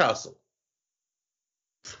at Newcastle?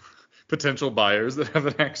 Potential buyers that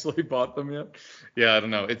haven't actually bought them yet. Yeah, I don't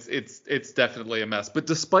know. It's definitely a mess. But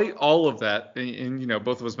despite all of that, and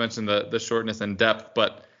both of us mentioned the shortness and depth,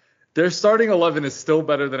 but their starting 11 is still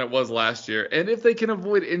better than it was last year. And if they can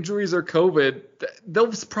avoid injuries or COVID,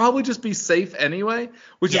 they'll probably just be safe anyway,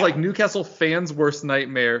 which is like Newcastle fans' worst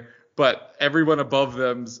nightmare, but everyone above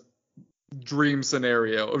them's dream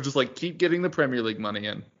scenario of just like keep getting the Premier League money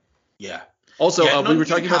in. Yeah. Also, we were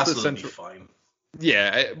talking Newcastle about the central. Fine.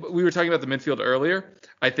 Yeah, we were talking about the midfield earlier.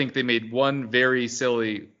 I think they made one very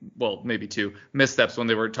silly, well, maybe two missteps when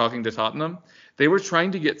they were talking to Tottenham. They were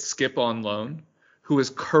trying to get Skip on loan, who is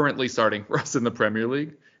currently starting for us in the Premier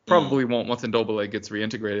League. Probably won't once Ndombele gets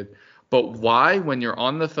reintegrated. But why, when you're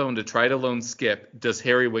on the phone to try to loan Skip, does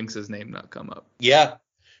Harry Winks' name not come up? Yeah,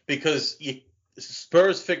 because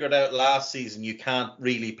Spurs figured out last season you can't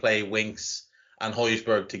really play Winks and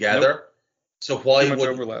Højbjerg together. Nope. So why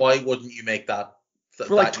wouldn't you make that?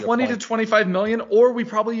 For like 20 to 25 million, or we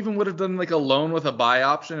probably even would have done like a loan with a buy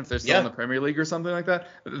option if they're still in the Premier League or something like that.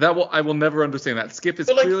 I will never understand that. Skip is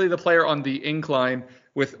clearly the player on the incline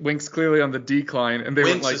with Winks clearly on the decline, and they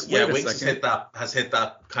were like, wait a Winks second. has hit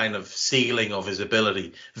that kind of ceiling of his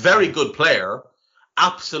ability. Very good player,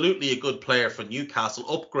 absolutely a good player for Newcastle.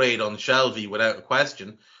 Upgrade on Shelvey without a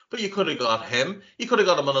question. But you could have got him. You could have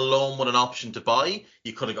got him on a loan with an option to buy.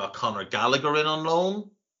 You could have got Conor Gallagher in on loan.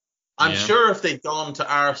 I'm sure if they'd gone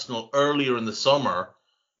to Arsenal earlier in the summer,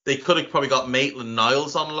 they could have probably got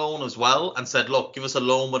Maitland-Niles on loan as well and said, look, give us a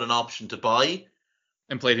loan with an option to buy.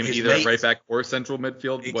 And played him either at right back or central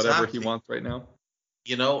midfield, whatever he wants right now.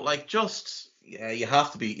 You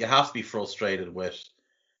have to be frustrated with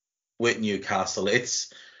Newcastle.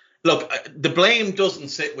 Look, the blame doesn't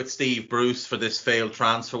sit with Steve Bruce for this failed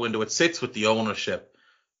transfer window. It sits with the ownership.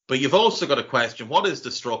 But you've also got to question, what is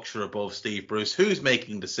the structure above Steve Bruce? Who's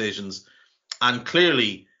making decisions? And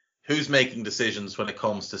clearly, who's making decisions when it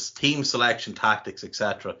comes to team selection, tactics,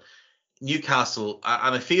 etc.? Newcastle,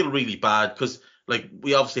 and I feel really bad because,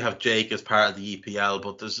 we obviously have Jake as part of the EPL,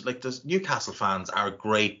 but there's Newcastle fans are a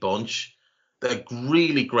great bunch. They're a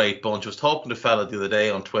really great bunch. I was talking to a fella the other day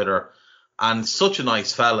on Twitter, and such a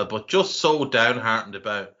nice fella, but just so downhearted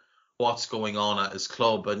about what's going on at his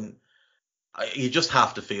club, and you just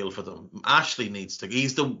have to feel for them. Ashley needs to.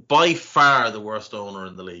 He's by far the worst owner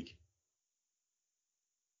in the league.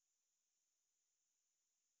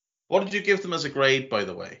 What did you give them as a grade, by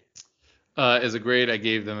the way? As a grade, I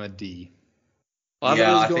gave them a D. A lot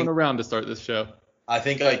of those going around to start this show. I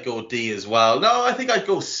think I'd go D as well. No, I think I'd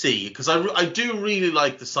go C because I do really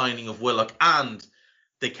like the signing of Willock, and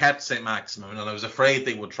they kept St. Maximin, and I was afraid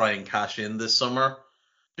they would try and cash in this summer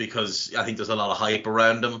because I think there's a lot of hype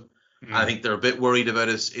around him. I think they're a bit worried about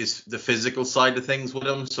the physical side of things with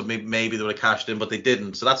him, so maybe they would have cashed in, but they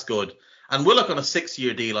didn't, so that's good. And Willock on a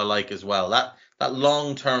 6-year deal I like as well. That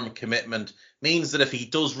long-term commitment means that if he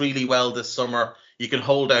does really well this summer, you can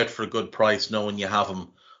hold out for a good price knowing you have him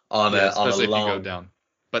on a long... Especially if you go down.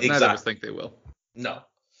 But neither of us think they will. No.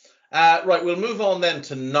 Right, we'll move on then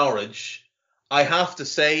to Norwich. I have to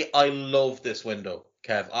say, I love this window,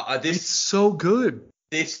 Kev. It's so good.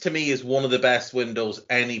 This, to me, is one of the best windows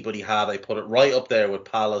anybody had. I put it right up there with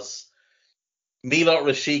Palace. Milot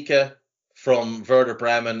Rashica from Werder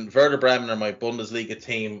Bremen. Werder Bremen are my Bundesliga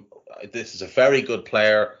team. This is a very good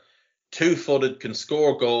player. Two-footed, can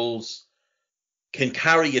score goals, can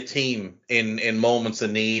carry a team in moments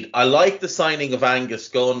of need. I like the signing of Angus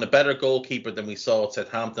Gunn, a better goalkeeper than we saw at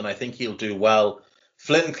Southampton. I think he'll do well.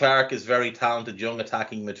 Flynn Clark is very talented, young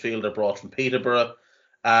attacking midfielder brought from Peterborough.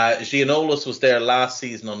 Giannoulis was there last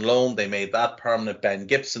season on loan. They made that permanent. Ben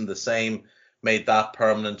Gibson, the same, made that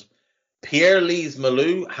permanent. Pierre-Lise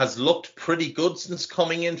Malou has looked pretty good since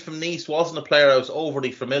coming in from Nice. Wasn't a player I was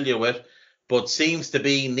overly familiar with, but seems to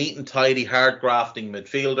be neat and tidy, hard grafting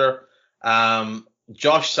midfielder.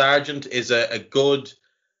 Josh Sargent is a good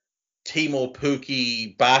Timo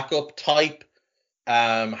Pukki backup type.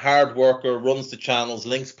 Hard worker, runs the channels,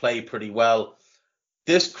 links play pretty well.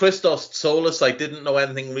 This Christos Tsolis, I didn't know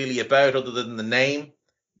anything really about other than the name.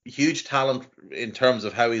 Huge talent in terms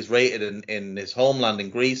of how he's rated in his homeland in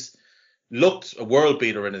Greece. Looked a world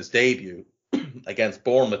beater in his debut against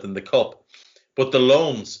Bournemouth in the Cup. But the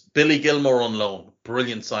loans, Billy Gilmore on loan,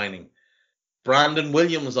 brilliant signing. Brandon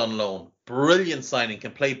Williams on loan, brilliant signing,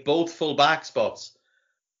 can play both full back spots.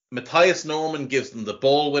 Matthias Norman gives them the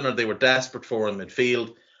ball winner they were desperate for in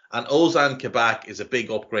midfield. And Ozan Kabak is a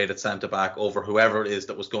big upgrade at centre-back over whoever it is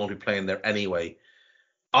that was going to be playing there anyway.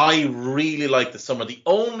 I really like the summer. The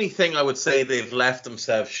only thing I would say they've left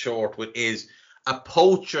themselves short with is a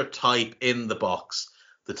poacher type in the box.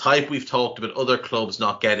 The type we've talked about other clubs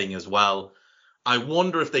not getting as well. I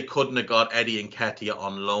wonder if they couldn't have got Eddie Nketiah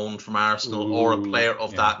on loan from Arsenal or a player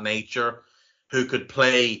of that nature who could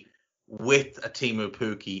play with a Timu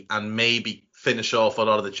Pukki and maybe finish off a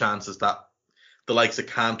lot of the chances that the likes of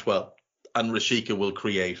Cantwell and Rashica will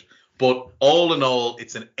create. But all in all,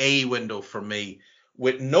 it's an A window for me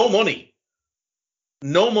with no money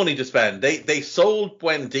to spend. They sold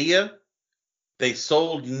Buendia, they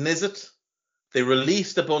sold Nizet, they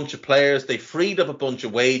released a bunch of players, they freed up a bunch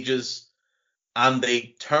of wages, and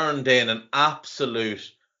they turned in an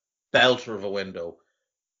absolute belter of a window.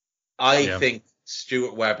 I think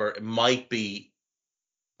Stuart Webber might be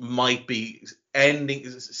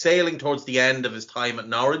sailing towards the end of his time at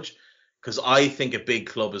Norwich, because I think a big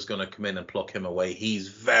club is going to come in and pluck him away. He's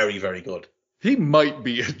very, very good. He might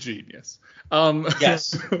be a genius.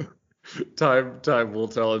 Yes. Time will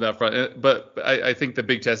tell on that front. But I think the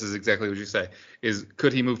big test is exactly what you say, is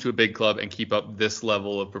could he move to a big club and keep up this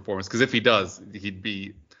level of performance? Because if he does, he'd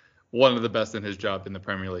be one of the best in his job in the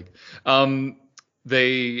Premier League.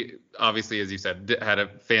 They obviously, as you said, had a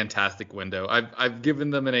fantastic window. I've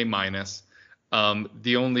given them an A-.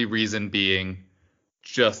 The only reason being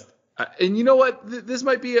just, and you know what, this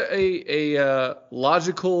might be a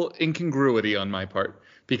logical incongruity on my part,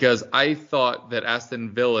 because I thought that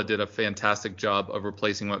Aston Villa did a fantastic job of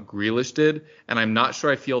replacing what Grealish did, and I'm not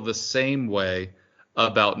sure I feel the same way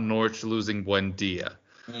about Norwich losing Buendia.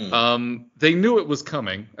 They knew it was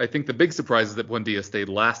coming. I think the big surprise is that Buendia stayed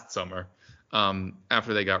last summer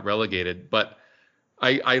after they got relegated. But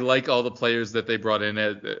I like all the players that they brought in,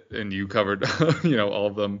 and you covered all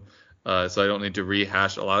of them, so I don't need to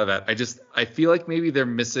rehash a lot of that. I feel like maybe they're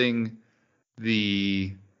missing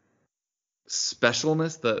the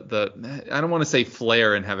specialness, the I don't want to say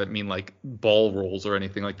flair and have it mean like ball rolls or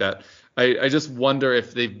anything like that. I just wonder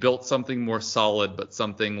if they've built something more solid but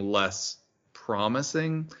something less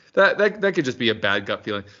promising. That could just be a bad gut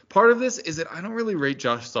feeling. Part of this is that I don't really rate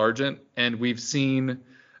Josh Sargent, and we've seen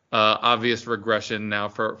obvious regression now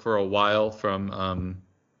for a while from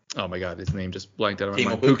oh my god, his name just blanked out of my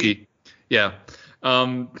mind. Pukki. Yeah.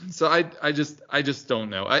 So I just don't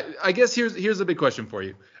know. I guess here's a big question for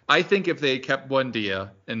you. I think if they kept Buendia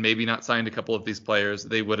and maybe not signed a couple of these players,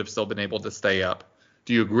 they would have still been able to stay up.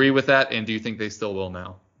 Do you agree with that? And do you think they still will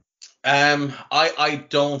now? I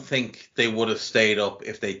don't think they would have stayed up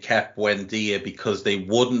if they kept Buendia, because they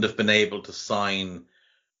wouldn't have been able to sign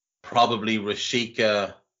probably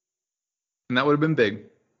Rashica. And that would have been big,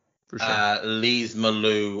 for sure. Lees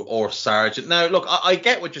Malou or Sargent. Now, look, I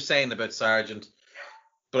get what you're saying about Sargent,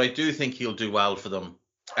 but I do think he'll do well for them.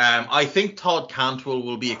 I think Todd Cantwell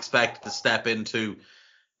will be expected to step into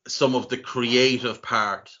some of the creative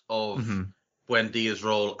part of Buendia's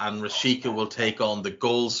role, and Rashica will take on the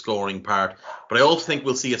goal-scoring part. But I also think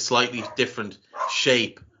we'll see a slightly different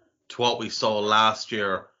shape to what we saw last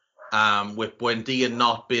year, with Buendia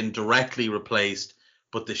not being directly replaced,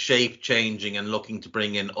 but the shape changing and looking to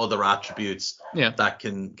bring in other attributes that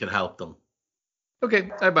can help them. Okay,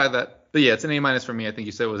 I buy that. But yeah, it's an A- for me. I think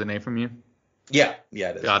you said it was an A from you. Yeah,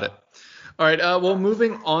 it is. Got it. All right, well,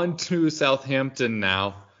 moving on to Southampton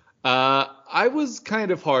now. I was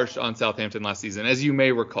kind of harsh on Southampton last season, as you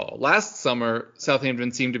may recall. Last summer,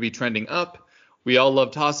 Southampton seemed to be trending up. We all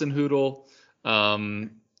loved Hasenhüttl.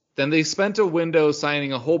 Then they spent a window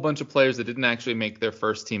signing a whole bunch of players that didn't actually make their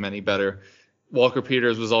first team any better. Walker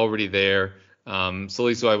Peters was already there.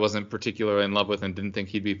 Salisu I wasn't particularly in love with and didn't think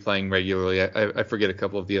he'd be playing regularly. I forget a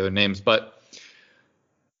couple of the other names, but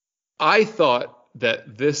I thought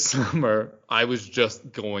that this summer I was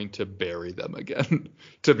just going to bury them again,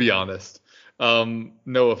 to be honest.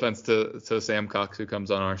 No offense to Sam Cox, who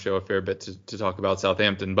comes on our show a fair bit to talk about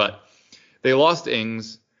Southampton, but they lost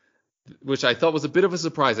Ings, which I thought was a bit of a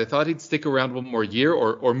surprise. I thought he'd stick around one more year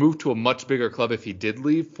or move to a much bigger club if he did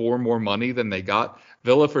leave for more money than they got.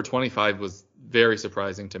 Villa for 25 was very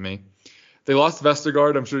surprising to me. They lost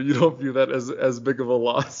Vestergaard. I'm sure you don't view that as big of a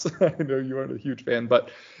loss. I know you aren't a huge fan, but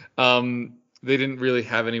they didn't really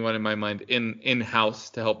have anyone in my mind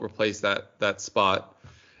in-house to help replace that spot.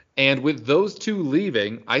 And with those two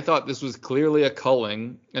leaving, I thought this was clearly a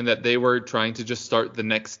culling and that they were trying to just start the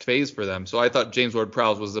next phase for them. So I thought James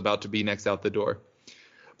Ward-Prowse was about to be next out the door.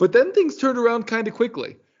 But then things turned around kind of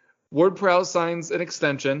quickly. Ward-Prowse signs an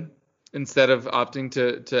extension. instead of opting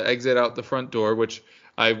to exit out the front door, which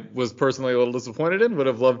I was personally a little disappointed in. Would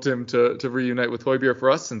have loved him to reunite with Højbjerg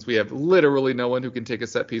for us, since we have literally no one who can take a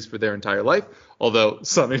set piece for their entire life. Although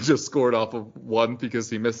Sonny just scored off of one because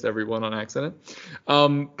he missed everyone on accident.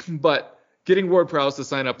 But getting Ward-Prowse to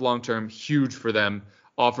sign up long term, huge for them.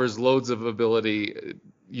 Offers loads of ability.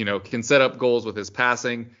 Can set up goals with his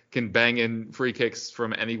passing. Can bang in free kicks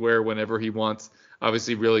from anywhere whenever he wants.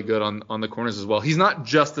 Obviously, really good on the corners as well. He's not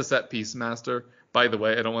just a set piece master. By the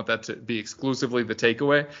way, I don't want that to be exclusively the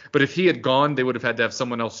takeaway. But if he had gone, they would have had to have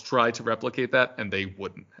someone else try to replicate that, and they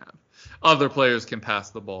wouldn't have. Other players can pass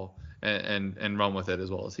the ball and run with it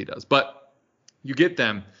as well as he does. But you get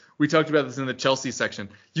them. We talked about this in the Chelsea section.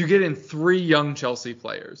 You get in 3 young Chelsea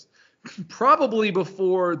players, probably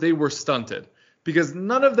before they were stunted, because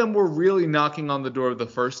none of them were really knocking on the door of the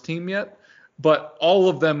first team yet. But all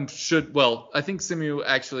of them should. Well, I think Simu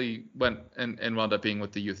actually went and wound up being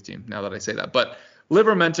with the youth team, now that I say that. But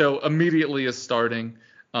Livramento immediately is starting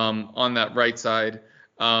on that right side.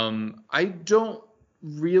 I don't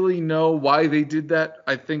really know why they did that.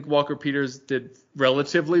 I think Walker Peters did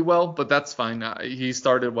relatively well, but that's fine. He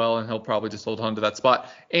started well, and he'll probably just hold on to that spot.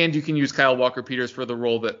 And you can use Kyle Walker Peters for the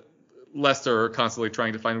role that Leicester are constantly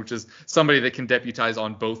trying to find, which is somebody that can deputize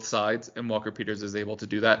on both sides, and Walker Peters is able to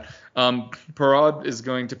do that. Parod is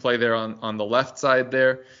going to play there on the left side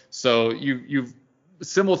there. So you've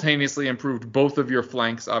simultaneously improved both of your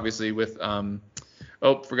flanks, obviously, with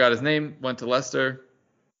forgot his name, went to Leicester.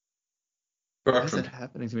 Bertrand. What is it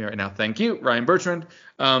happening to me right now? Thank you, Ryan Bertrand.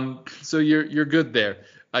 So you're good there.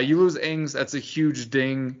 You lose Ings, that's a huge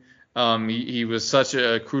ding. He was such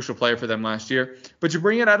a crucial player for them last year. But you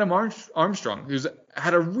bring in Adam Armstrong, who's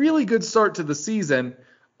had a really good start to the season,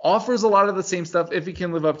 offers a lot of the same stuff if he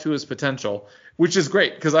can live up to his potential, which is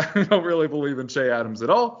great because I don't really believe in Che Adams at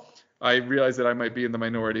all. I realize that I might be in the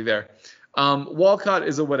minority there. Walcott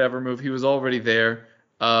is a whatever move. He was already there.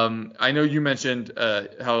 I know you mentioned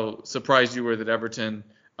how surprised you were that Everton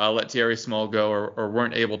let Thierry Small go or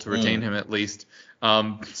weren't able to retain him at least.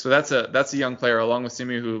 So that's a young player along with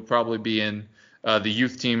Simu, who will probably be in the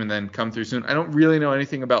youth team and then come through soon. I don't really know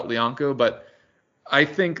anything about Lianco, but I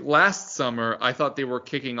think last summer I thought they were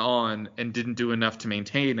kicking on and didn't do enough to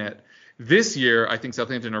maintain it. This year, I think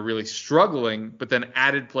Southampton are really struggling, but then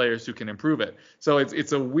added players who can improve it. So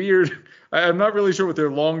it's a weird. I'm not really sure what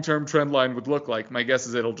their long-term trend line would look like. My guess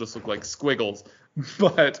is it'll just look like squiggles.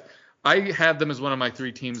 But I had them as one of my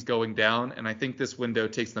 3 teams going down, and I think this window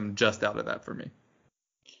takes them just out of that for me.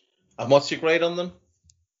 And what's your grade on them?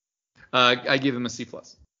 I give them a C+.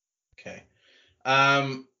 Okay.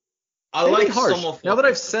 I like harsh. some of. Now that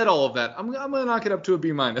I've said all of that, I'm gonna knock it up to a B-.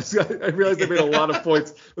 I realize they made a lot of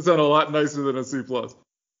points that sound a lot nicer than a C+.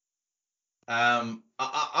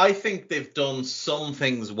 I think they've done some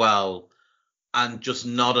things well, and just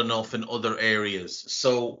not enough in other areas.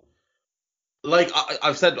 So, like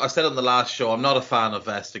I've said on the last show, I'm not a fan of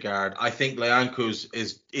Vestergaard. I think Lianco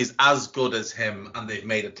is as good as him, and they've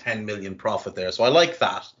made a 10 million profit there. So I like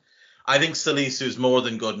that. I think Salisu is more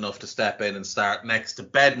than good enough to step in and start next to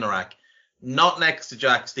Bednarak, not next to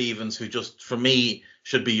Jack Stevens, who just, for me,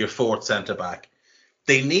 should be your 4th centre-back.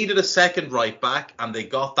 They needed a second right-back, and they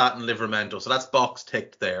got that in Livramento, so that's box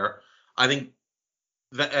ticked there. I think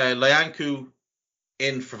Lianco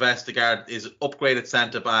in for Vestergaard is upgraded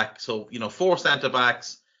centre-back, so, 4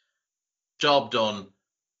 centre-backs, job done.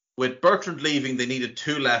 With Bertrand leaving, they needed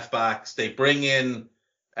 2 left-backs. They bring in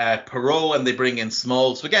Perot and they bring in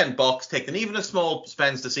Small. So again, box ticked. And even if Small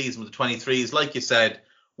spends the season with the 23s, like you said,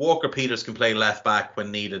 Walker Peters can play left back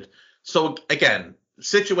when needed. So again,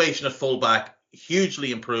 situation at full back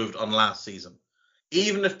hugely improved on last season.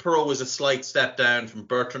 Even if Perot was a slight step down from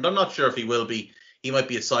Bertrand, I'm not sure if he will be. He might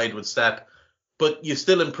be a sideward step, but you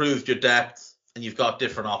still improved your depth and you've got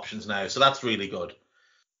different options now. So that's really good.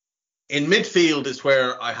 In midfield is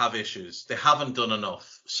where I have issues. They haven't done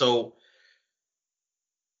enough. So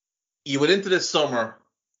you went into this summer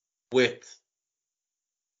with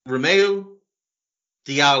Romeu,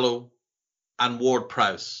 Diallo, and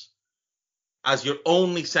Ward-Prowse as your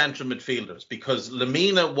only central midfielders, because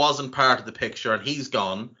Lemina wasn't part of the picture and he's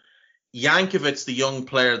gone. Jankovic, the young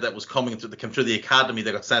player that was came through the academy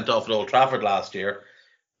that got sent off at Old Trafford last year,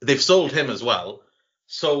 they've sold him as well.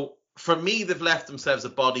 So for me, they've left themselves a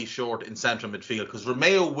body short in central midfield because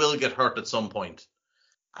Romeu will get hurt at some point.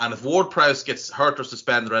 And if Ward-Prowse gets hurt or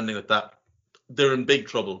suspended or anything like that, they're in big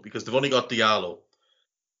trouble because they've only got Diallo.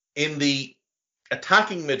 In the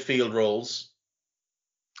attacking midfield roles,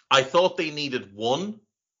 I thought they needed one,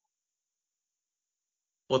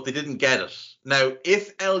 but they didn't get it. Now,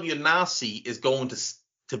 if El Younasi is going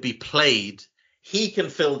to be played, he can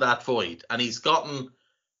fill that void. And he's gotten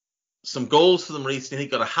some goals for them recently. He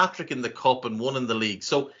got a hat-trick in the Cup and one in the league.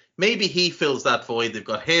 So maybe he fills that void. They've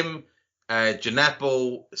got him,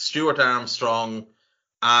 Gineppo, Stuart Armstrong,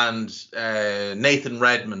 and Nathan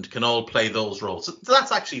Redmond can all play those roles. So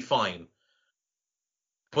that's actually fine.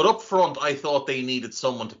 But up front, I thought they needed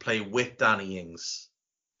someone to play with Danny Ings.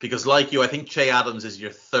 Because like you, I think Che Adams is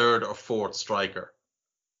your third or fourth striker.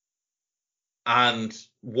 And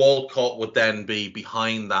Walcott would then be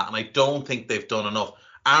behind that. And I don't think they've done enough.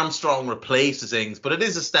 Armstrong replaces Ings, but it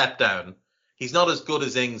is a step down. He's not as good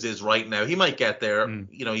as Ings is right now. He might get there.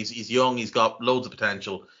 You know, he's young. He's got loads of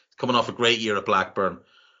potential. He's coming off a great year at Blackburn.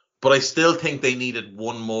 But I still think they needed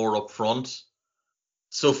one more up front.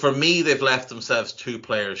 So for me, they've left themselves 2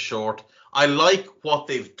 players short. I like what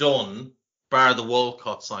they've done, bar the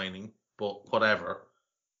Walcott signing, but whatever.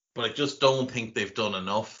 But I just don't think they've done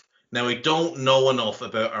enough. Now, I don't know enough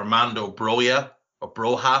about Armando Broja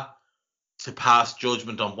to pass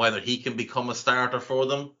judgment on whether he can become a starter for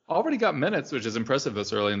them. Already got minutes, which is impressive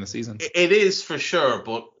this early in the season. It is for sure,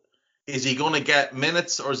 but is he going to get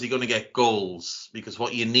minutes or is he going to get goals? Because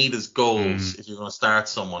what you need is goals if you're going to start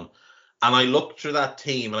someone. And I look through that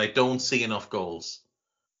team and I don't see enough goals,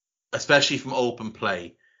 especially from open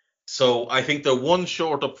play. So I think they're 1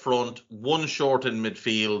 short up front, 1 short in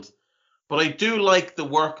midfield. But I do like the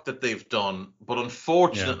work that they've done. But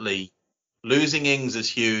unfortunately, losing Ings is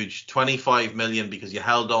huge. 25 million because you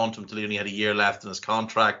held on to him until he only had a year left in his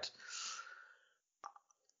contract.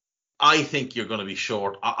 I think you're going to be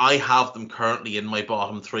short. I have them currently in my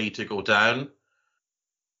bottom 3 to go down.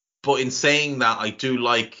 But in saying that, I do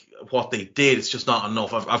like what they did. It's just not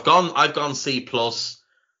enough. I've gone C+.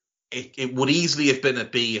 It would easily have been a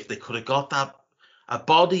B if they could have got a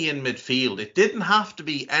body in midfield. It didn't have to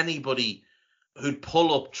be anybody who'd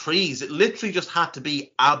pull up trees. It literally just had to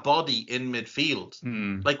be a body in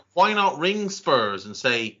midfield. Like, why not ring Spurs and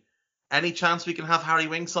say, any chance we can have Harry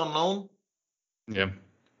Winks on loan? Yeah.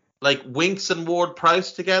 Like, Winks and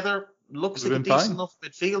Ward-Prowse together looks like a decent enough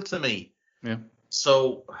midfield to me. Yeah.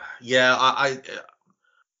 So, yeah,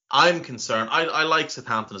 I'm concerned. I like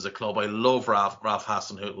Southampton as a club. I love Ralph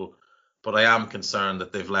Hasenhüttl, but I am concerned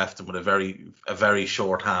that they've left him with a very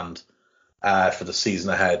short hand for the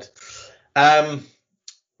season ahead.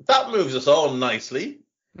 That moves us on nicely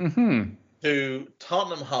to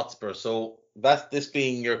Tottenham Hotspur. So this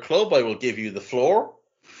being your club, I will give you the floor.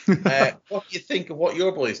 What do you think of what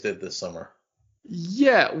your boys did this summer?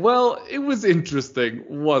 Yeah, well, it was interesting,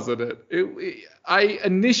 wasn't it? I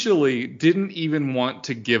initially didn't even want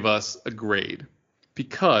to give us a grade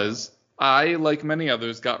because I, like many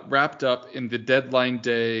others, got wrapped up in the deadline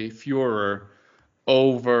day furor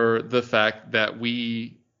over the fact that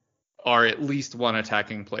we are at least 1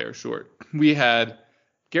 attacking player short. We had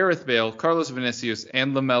Gareth Bale, Carlos Vinicius,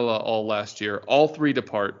 and Lamela all last year, all 3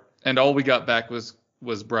 depart, and all we got back was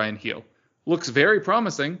Bryan Gil. Looks very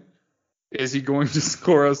promising. Is he going to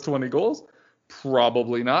score us 20 goals?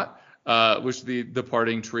 Probably not, which the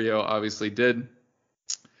departing trio obviously did.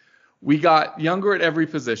 We got younger at every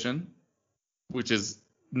position, which is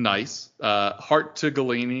nice. Hart to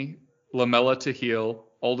Galini, Lamela to Gil,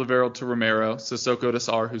 Alderweireld to Romero, Sissoko to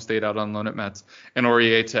Sarr, who stayed out on loan at Metz, and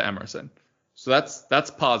Aurier to Emerson. So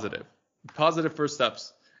that's positive. Positive first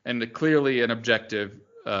steps, and clearly an objective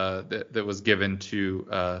that was given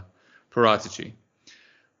to Paratici.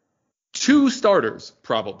 2 starters,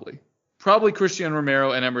 probably. Probably Christian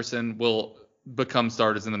Romero and Emerson will become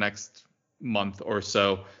starters in the next month or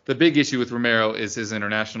so. The big issue with Romero is his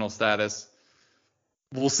international status.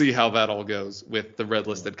 We'll see how that all goes with the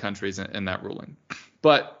red-listed countries in that ruling.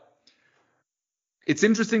 But it's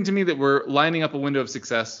interesting to me that we're lining up a window of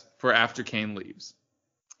success for after Kane leaves,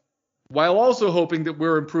 while also hoping that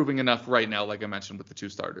we're improving enough right now, like I mentioned, with the 2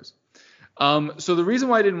 starters. So the reason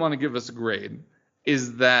why I didn't want to give us a grade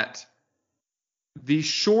is that the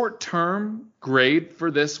short-term grade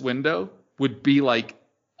for this window would be like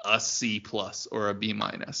a C+ or a B-.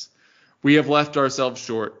 We have left ourselves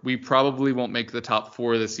short. We probably won't make the top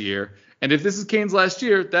 4 this year. And if this is Kane's last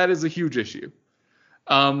year, that is a huge issue.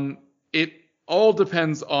 It all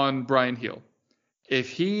depends on Bryan Gil. If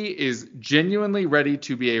he is genuinely ready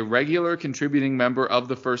to be a regular contributing member of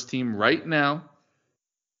the first team right now,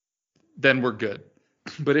 then we're good.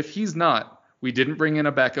 But if he's not, we didn't bring in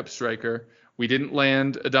a backup striker. We didn't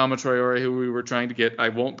land Adama Traore, who we were trying to get. I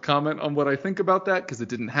won't comment on what I think about that because it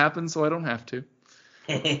didn't happen, so I don't have to.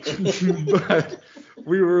 But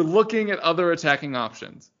we were looking at other attacking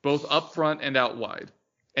options, both up front and out wide,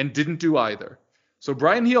 and didn't do either. So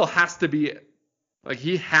Bryan Gil has to be Like,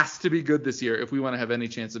 he has to be good this year if we want to have any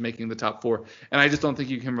chance of making the top 4. And I just don't think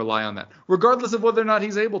you can rely on that, regardless of whether or not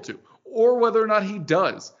he's able to or whether or not he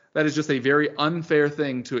does. That is just a very unfair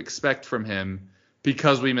thing to expect from him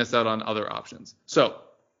because we miss out on other options. So,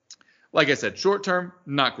 like I said, short term,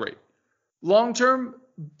 not great. Long term,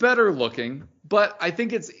 better looking, but I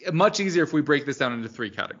think it's much easier if we break this down into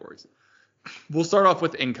 3 categories. We'll start off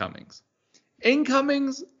with incomings.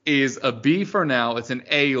 Incomings is a B for now. It's an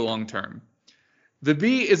A long term. The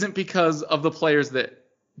B isn't because of the players that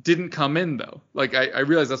didn't come in, though. Like, I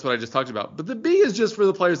realize that's what I just talked about. But the B is just for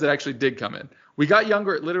the players that actually did come in. We got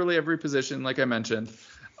younger at literally every position, like I mentioned.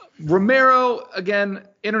 Romero, again,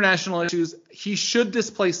 international issues. He should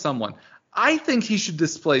displace someone. I think he should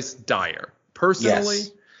displace Dyer, personally.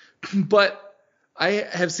 Yes. But I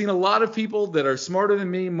have seen a lot of people that are smarter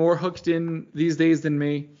than me, more hooked in these days than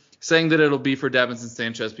me, saying that it'll be for Davinson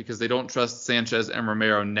Sanchez because they don't trust Sanchez and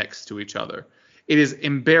Romero next to each other. It is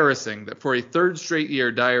embarrassing that for a 3rd straight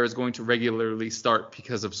year, Dyer is going to regularly start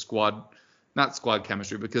because of not squad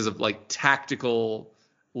chemistry, because of like tactical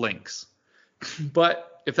links.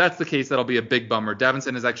 But if that's the case, that'll be a big bummer.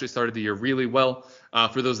 Davinson has actually started the year really well.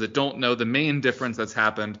 For those that don't know, the main difference that's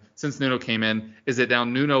happened since Nuno came in is that now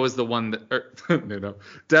Nuno is the one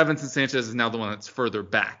Davinson Sanchez is now the one that's further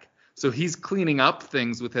back. So he's cleaning up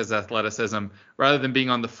things with his athleticism rather than being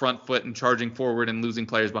on the front foot and charging forward and losing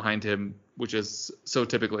players behind him, which is so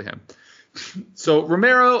typically him. So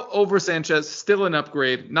Romero over Sanchez, still an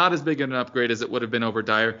upgrade, not as big an upgrade as it would have been over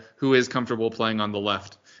Dyer, who is comfortable playing on the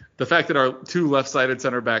left. The fact that our 2 left-sided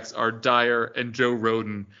center backs are Dyer and Joe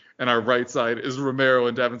Rodon, and our right side is Romero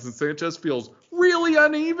and Davinson Sanchez feels really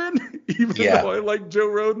uneven, even though I like Joe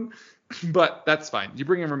Rodon. But that's fine. You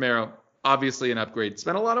bring in Romero, obviously an upgrade.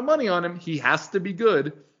 Spent a lot of money on him. He has to be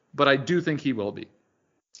good, but I do think he will be.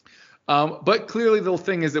 But clearly the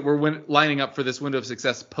thing is that we're lining up for this window of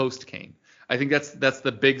success post-Kane. I think that's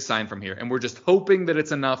the big sign from here. And we're just hoping that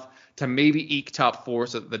it's enough to maybe eke top 4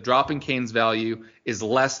 so that the drop in Kane's value is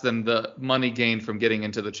less than the money gained from getting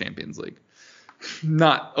into the Champions League.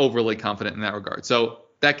 Not overly confident in that regard. So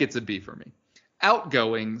that gets a B for me.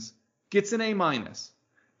 Outgoings gets an A-.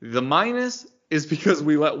 The minus is because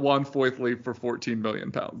we let Juan Foyth leave for £14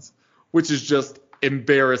 million, which is just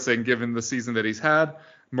embarrassing given the season that he's had.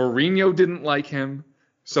 Mourinho didn't like him,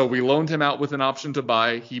 so we loaned him out with an option to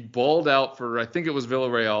buy. He balled out for, I think it was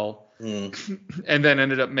Villarreal, and then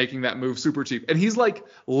ended up making that move super cheap. And he's like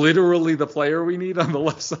literally the player we need on the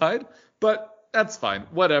left side, but that's fine.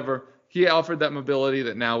 Whatever. He offered that mobility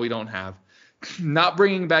that now we don't have. Not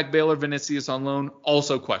bringing back Bale or Vinicius on loan,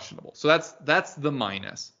 also questionable. So that's the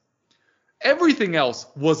minus. Everything else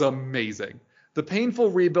was amazing. The painful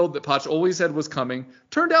rebuild that Poch always said was coming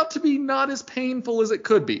turned out to be not as painful as it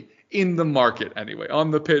could be. In the market, anyway.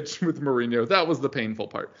 On the pitch with Mourinho, that was the painful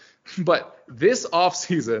part. But this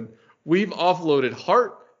offseason, we've offloaded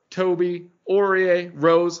Hart, Toby, Aurier,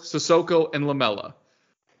 Rose, Sissoko, and Lamela.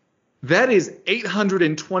 That is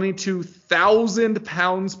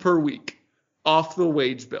 £822,000 per week off the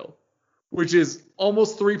wage bill, which is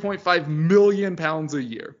almost £3.5 million a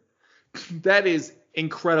year. That is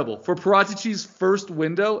incredible. For Paratici's first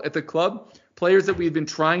window at the club, players that we've been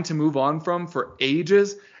trying to move on from for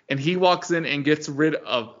ages, and he walks in and gets rid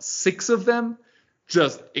of 6 of them.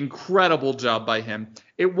 Just incredible job by him.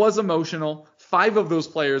 It was emotional. 5 of those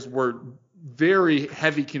players were very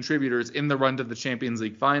heavy contributors in the run to the Champions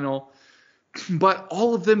League final. But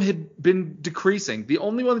all of them had been decreasing. The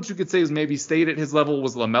only one that you could say was maybe stayed at his level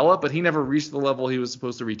was Lamela, but he never reached the level he was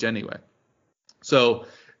supposed to reach anyway. So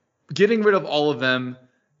getting rid of all of them,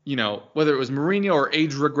 whether it was Mourinho or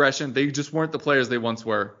age regression, they just weren't the players they once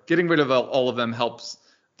were. Getting rid of all of them helps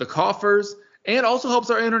the coffers and also helps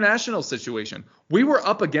our international situation. We were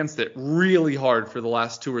up against it really hard for the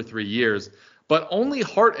last 2 or 3 years, but only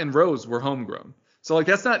Hart and Rose were homegrown. So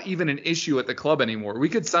that's not even an issue at the club anymore. We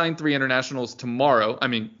could sign 3 internationals tomorrow. I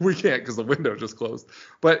mean, we can't because the window just closed.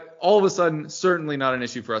 But all of a sudden, certainly not an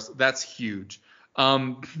issue for us. That's huge.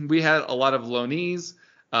 We had a lot of loanees.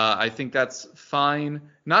 I think that's fine.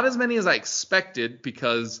 Not as many as I expected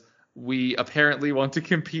because we apparently want to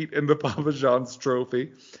compete in the Papa John's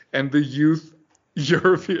Trophy and the Youth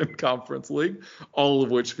European Conference League, all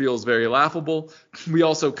of which feels very laughable. We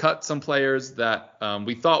also cut some players that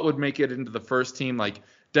we thought would make it into the first team, like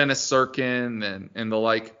Dennis Sirkin and the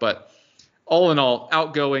like. But all in all,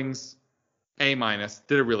 outgoings, A-.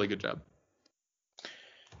 Did a really good job.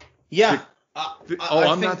 Yeah.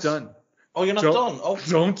 I'm not done. Oh, you're not done? Oh,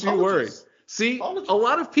 don't you worry. See, a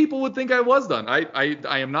lot of people would think I was done.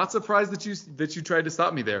 I am not surprised that you tried to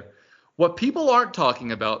stop me there. What people aren't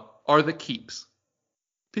talking about are the keeps.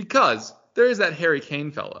 Because there is that Harry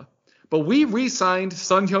Kane fella. But we re-signed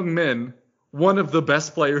Son Heung-min, one of the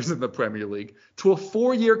best players in the Premier League, to a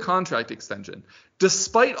 4-year contract extension.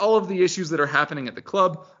 Despite all of the issues that are happening at the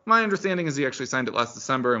club, my understanding is he actually signed it last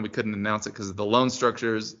December and we couldn't announce it because of the loan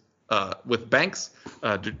structures with banks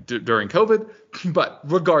during COVID. But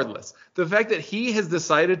regardless, the fact that he has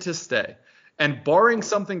decided to stay and barring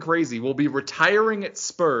something crazy will be retiring at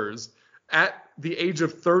Spurs at the age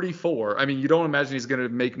of 34. I mean, you don't imagine he's going to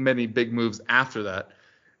make many big moves after that.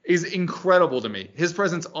 Is incredible to me. His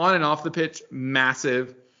presence on and off the pitch,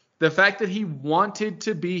 massive. The fact that he wanted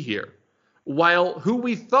to be here, while who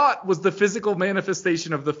we thought was the physical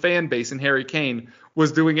manifestation of the fan base in Harry Kane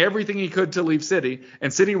was doing everything he could to leave City,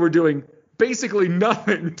 and City were doing basically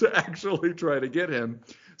nothing to actually try to get him.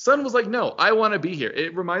 Son was like, no, I want to be here.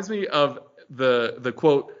 It reminds me of the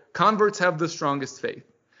quote, converts have the strongest faith.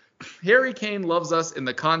 Harry Kane loves us in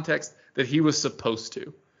the context that he was supposed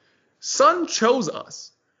to. Son chose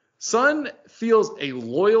us. Son feels a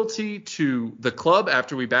loyalty to the club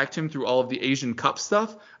after we backed him through all of the Asian Cup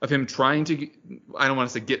stuff of him trying to, I don't want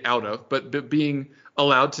to say get out of, but being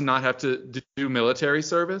allowed to not have to do military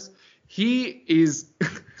service. He is,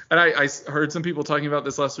 and I heard some people talking about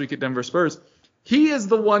this last week at Denver Spurs. He is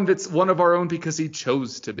the one that's one of our own because he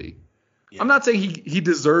chose to be. Yeah. I'm not saying he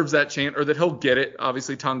deserves that chant or that he'll get it.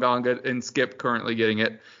 Obviously, Tanganga and Skip currently getting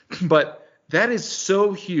it. But that is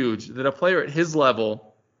so huge that a player at his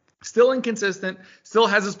level, still inconsistent, still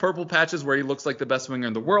has his purple patches where he looks like the best winger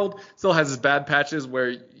in the world, still has his bad patches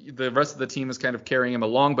where the rest of the team is kind of carrying him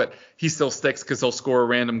along, but he still sticks because he'll score a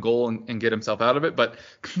random goal and get himself out of it. But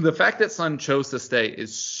the fact that Son chose to stay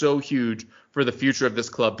is so huge for the future of this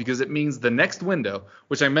club because it means the next window,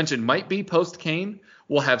 which I mentioned might be post-Kane,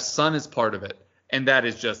 will have Son as part of it. And that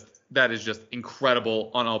is just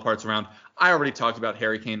incredible on all parts around. I already talked about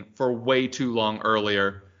Harry Kane for way too long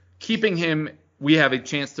earlier. Keeping him, we have a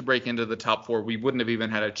chance to break into the top 4. We wouldn't have even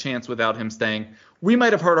had a chance without him staying. We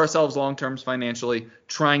might have hurt ourselves long term financially,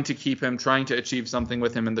 trying to keep him, trying to achieve something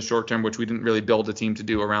with him in the short term, which we didn't really build a team to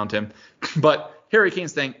do around him. But Harry Kane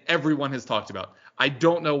staying, everyone has talked about. I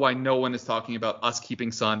don't know why no one is talking about us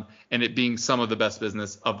keeping Son and it being some of the best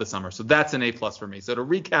business of the summer. So that's an A+ for me. So to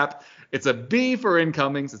recap, it's a B for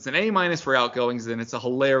incomings, it's an A- for outgoings, and it's a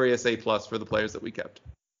hilarious A+ for the players that we kept.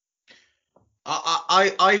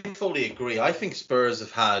 I fully agree. I think Spurs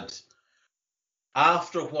have had,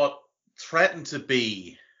 after what threatened to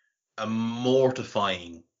be a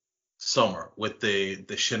mortifying summer with the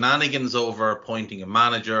shenanigans over appointing a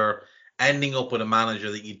manager, ending up with a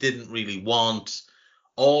manager that you didn't really want,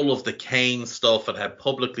 all of the Kane stuff and how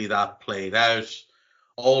publicly that played out,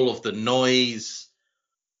 all of the noise.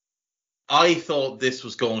 I thought this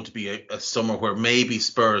was going to be a summer where maybe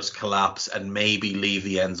Spurs collapse and maybe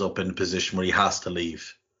Levy ends up in a position where he has to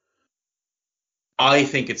leave. I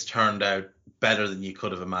think it's turned out better than you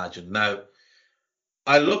could have imagined. Now,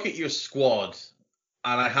 I look at your squad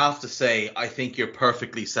and I have to say, I think you're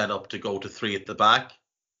perfectly set up to go to 3 at the back.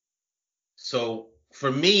 So for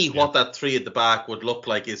me, what that 3 at the back would look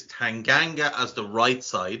like is Tanganga as the right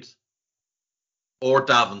side or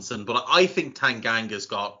Davinson. But I think Tanganga's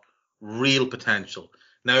got real potential.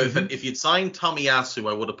 Now, if you'd signed Tomiyasu,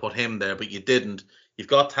 I would have put him there, but you didn't. You've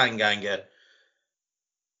got Tanganga.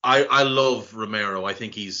 I love Romero. I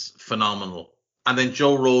think he's phenomenal. And then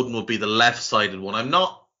Joe Rodon would be the left-sided one. I'm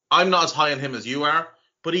not as high on him as you are,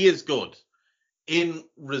 but he is good. In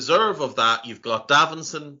reserve of that, you've got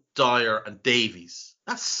Davinson, Dyer, and Davies.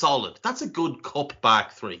 That's solid. That's a good cup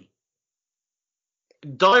back 3.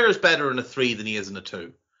 Dyer's better in a 3 than he is in a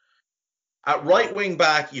 2. At right wing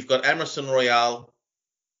back, you've got Emerson Royale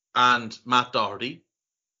and Matt Doherty,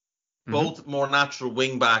 both more natural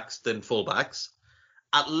wing backs than full backs.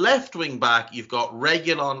 At left wing back, you've got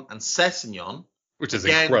Reguilon and Sessegnon, which is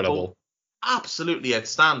incredible. Absolutely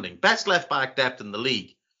outstanding. Best left back depth in the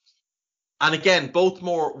league. And again, both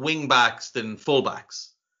more wing backs than full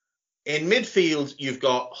backs. In midfield, you've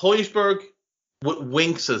got Højbjerg with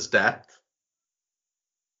Winks' depth.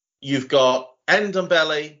 You've got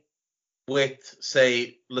Ndombele with,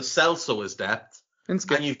 say, Lo Celso as depth, and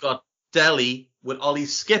you've got Dele with Ollie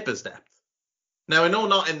Skip as depth. Now, I know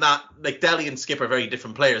not in that, like, Dele and Skip are very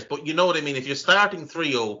different players, but you know what I mean? If your starting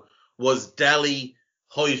trio was Dele,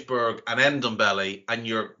 Højbjerg, and Ndombele, and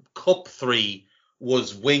your cup 3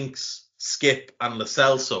 was Winks, Skip, and Lo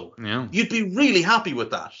Celso, you'd be really happy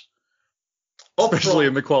with that. Especially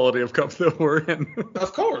in the quality of cup that we're in.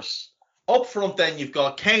 Of course. Up front, then, you've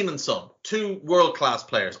got Kane and Son, 2 world-class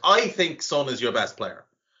players. I think Son is your best player,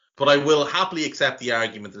 but I will happily accept the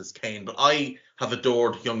argument that it's Kane. But I have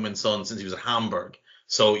adored Heung-min Son since he was at Hamburg,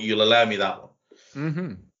 so you'll allow me that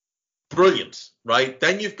one. brilliant, right?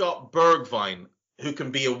 Then you've got Bergwijn, who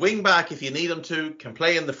can be a wing back if you need him to, can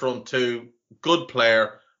play in the front two, good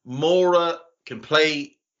player. Mora can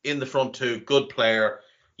play in the front two, good player.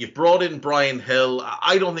 You've brought in Brian Hill.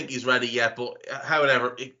 I don't think he's ready yet, but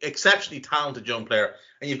however, exceptionally talented young player.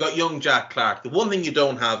 And you've got young Jack Clark. The one thing you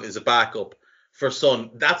don't have is a backup for Son.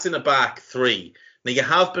 That's in a back three. Now, you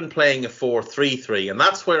have been playing a 4-3-3, and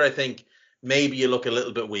that's where I think maybe you look a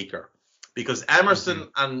little bit weaker. Because Emerson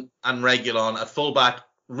and Reguilon at fullback,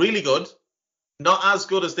 really good. Not as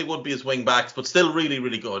good as they would be as wing backs, but still really,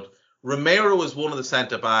 really good. Romero is one of the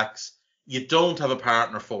centre backs. You don't have a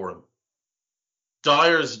partner for him.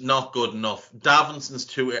 Dyer's not good enough. Davinson's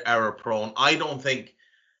too error prone. I don't think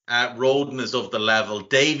Roden is of the level.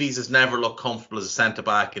 Davies has never looked comfortable as a centre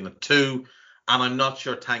back in a 2, and I'm not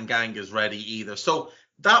sure Tanganga is ready either. So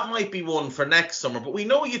that might be one for next summer. But we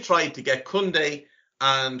know you tried to get Koundé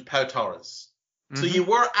and Pau Torres. So you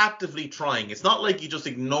were actively trying. It's not like you just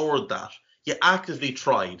ignored that. You actively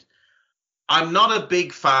tried. I'm not a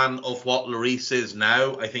big fan of what Lloris is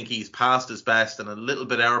now. I think he's past his best and a little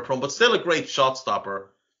bit error prone, but still a great shot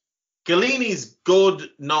stopper. Galini's good,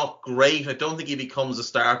 not great. I don't think he becomes a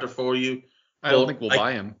starter for you. I don't think we'll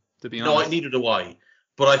buy him, to be honest. No, neither do I.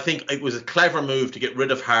 But I think it was a clever move to get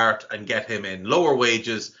rid of Hart and get him in. Lower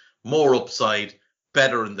wages, more upside,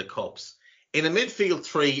 better in the cups. In a midfield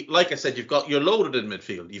three, like I said, you're loaded in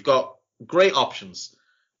midfield. You've got great options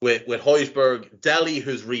with Højbjerg, Dele,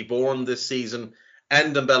 who's reborn this season,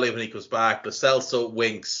 Ndombele when he comes back, Lo Celso,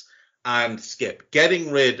 Winks, and Skip.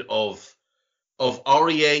 Getting rid of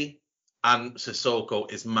Aurier and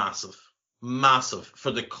Sissoko is massive. Massive.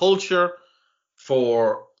 For the culture,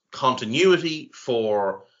 for continuity,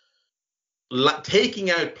 for taking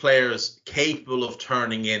out players capable of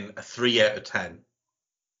turning in a 3 out of 10.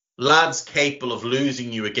 Lads capable of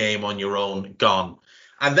losing you a game on your own, gone.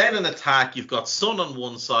 And then in attack, you've got Son on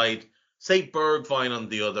one side, say Bergwijn on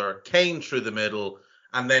the other, Kane through the middle,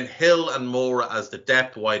 and then Hill and Mora as the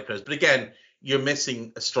depth wide players. But again, you're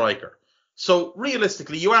missing a striker. So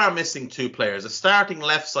realistically, you are missing 2 players, a starting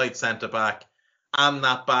left side centre-back and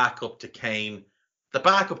that backup to Kane. The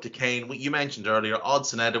backup to Kane, what you mentioned earlier,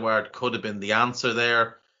 Odsonne-Édouard could have been the answer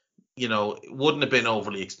there. You know, it wouldn't have been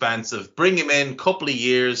overly expensive. Bring him in, couple of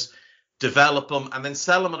years, develop him, and then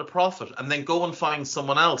sell him at a profit, and then go and find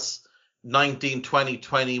someone else, 19, 20,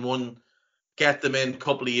 21, get them in,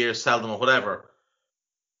 couple of years, sell them or whatever.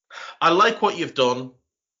 I like what you've done.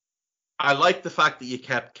 I like the fact that you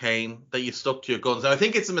kept Kane, that you stuck to your guns. Now, I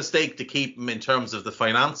think it's a mistake to keep him in terms of the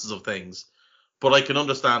finances of things, but I can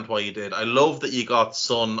understand why you did. I love that you got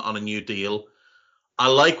Son on a new deal. I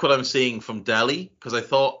like what I'm seeing from Dele, because I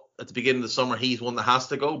thought at the beginning of the summer he's one that has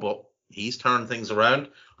to go, but he's turned things around.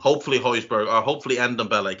 Hopefully Højbjerg, or hopefully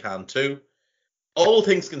Ndombele can too. All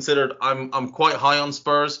things considered, I'm quite high on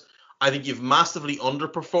Spurs. I think you've massively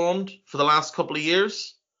underperformed for the last couple of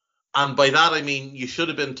years. And by that, I mean you should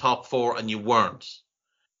have been top 4 and you weren't.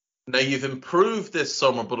 Now, you've improved this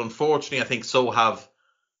summer, but unfortunately, I think so have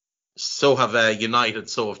United,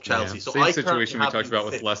 so have Chelsea. Yeah, so same I situation we talked about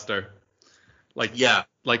with Leicester.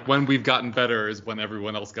 Like when we've gotten better is when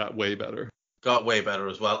everyone else got way better. Got way better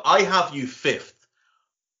as well. I have you 5th.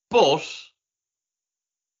 But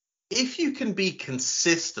if you can be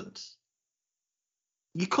consistent,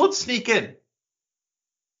 you could sneak in.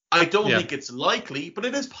 I don't think it's likely, but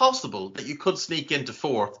it is possible that you could sneak into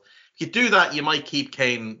 4th. If you do that, you might keep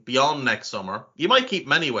Kane beyond next summer. You might keep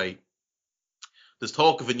him anyway. There's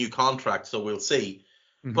talk of a new contract, so we'll see.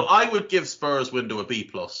 Mm-hmm. But I would give Spurs window a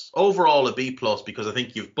B+. Overall, a B+, because I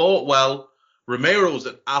think you've bought well. Romero's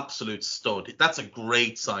an absolute stud. That's a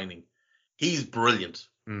great signing. He's brilliant.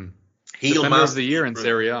 Defender of the year in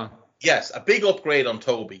Serie A. Yes, a big upgrade on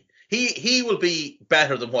Toby. He will be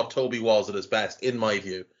better than what Toby was at his best, in my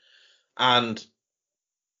view. And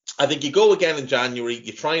I think you go again in January,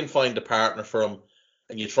 you try and find a partner for him,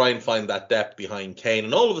 and you try and find that depth behind Kane.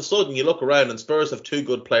 And all of a sudden, you look around and Spurs have 2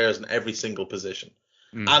 good players in every single position.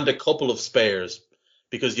 And a couple of spares.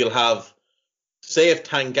 Because you'll have, say if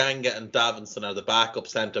Tanganga and Davinson are the backup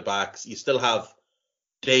centre-backs, you still have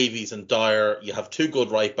Davies and Dyer. You have 2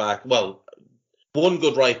 good right-back. Well, 1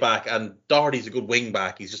 good right-back, and Doherty's a good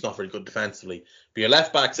wing-back. He's just not very good defensively. But your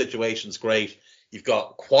left-back situation's great. You've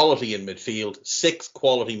got quality in midfield, 6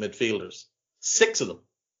 quality midfielders. 6 of them.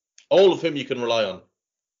 All of whom you can rely on.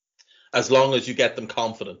 As long as you get them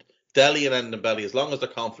confident. Dele and Ndombele, as long as they're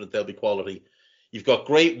confident, they'll be quality. You've got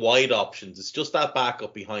great wide options. It's just that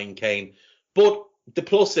backup behind Kane. But the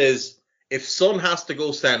plus is, if Son has to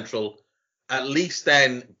go central, at least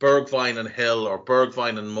then Bergwijn and Hill or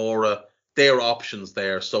Bergwijn and Mora, they're options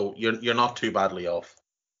there. So you're not too badly off.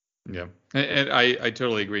 Yeah, and I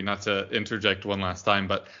totally agree. Not to interject one last time,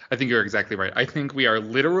 but I think you're exactly right. I think we are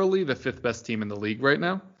literally the 5th best team in the league right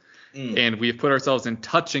now, and we've put ourselves in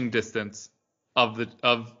touching distance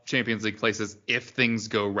of Champions League places if things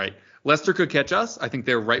go right. Leicester could catch us. I think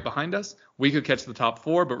they're right behind us. We could catch the top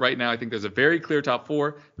 4, but right now I think there's a very clear top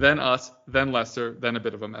 4, then us, then Leicester, then a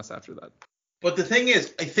bit of a mess after that. But the thing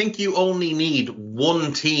is, I think you only need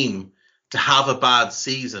one team to have a bad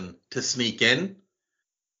season to sneak in.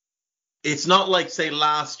 It's not like, say,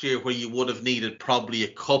 last year where you would have needed probably a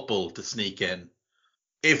couple to sneak in.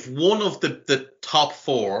 If one of the top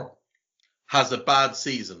 4 has a bad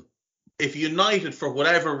season, if United, for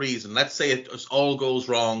whatever reason, let's say it just all goes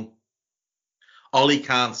wrong, Ollie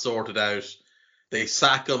can't sort it out, they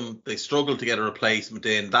sack him, they struggle to get a replacement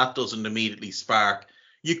in, that doesn't immediately spark,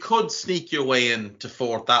 you could sneak your way into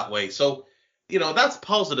 4th that way. So, that's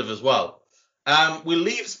positive as well. We'll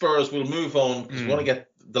leave Spurs, we'll move on because we want to get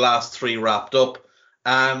the last 3 wrapped up.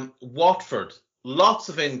 Watford, lots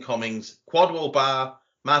of incomings. Kwadwo Ba,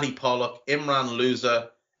 Matty Pollock, Imran Louza,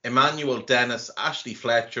 Emmanuel Dennis, Ashley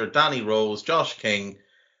Fletcher, Danny Rose, Josh King,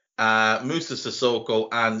 Musa Sissoko,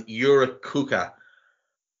 and Yurick Kuka.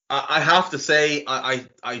 I have to say,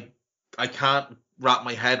 I can't wrap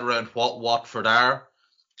my head around what Watford are.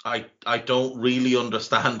 I don't really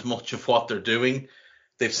understand much of what they're doing.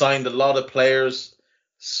 They've signed a lot of players.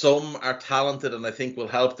 Some are talented and I think will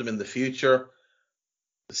help them in the future.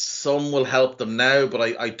 Some will help them now, but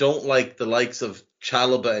I don't like the likes of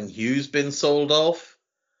Chalobah and Hughes being sold off.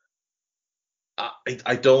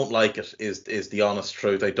 I don't like it, is the honest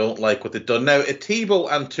truth. I don't like what they've done. Now,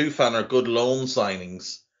 Atibo and Tufan are good loan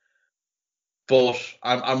signings, but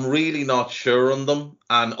I'm really not sure on them.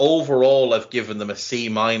 And overall, I've given them a C-,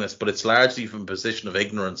 but it's largely from a position of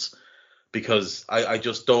ignorance because I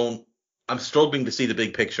just don't. I'm struggling to see the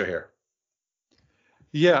big picture here.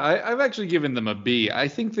 Yeah, I've actually given them a B. I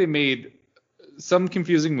think they made some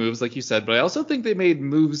confusing moves, like you said, but I also think they made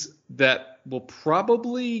moves that will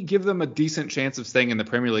probably give them a decent chance of staying in the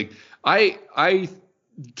Premier League. I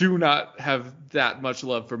do not have that much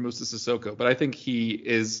love for Musa Sissoko, but I think he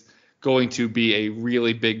is going to be a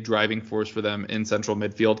really big driving force for them in central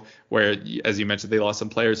midfield, where, as you mentioned, they lost some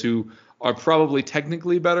players who are probably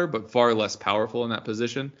technically better, but far less powerful in that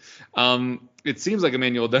position. It seems like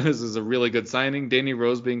Emmanuel Dennis is a really good signing. Danny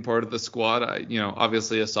Rose being part of the squad,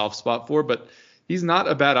 obviously a soft spot for, but he's not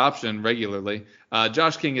a bad option regularly.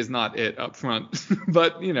 Josh King is not it up front,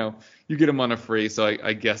 but you get him on a free, so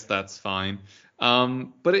I guess that's fine.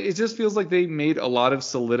 But it just feels like they made a lot of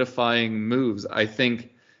solidifying moves. I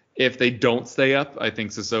think if they don't stay up, I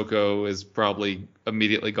think Sissoko is probably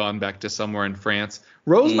immediately gone back to somewhere in France.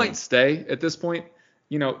 Rose might stay at this point.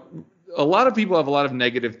 A lot of people have a lot of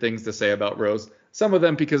negative things to say about Rose. Some of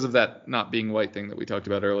them because of that not being white thing that we talked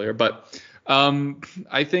about earlier. But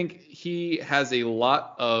I think he has a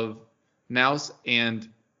lot of nous and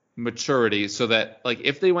maturity so that,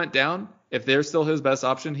 if they went down, if they're still his best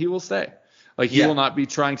option, he will stay. He will not be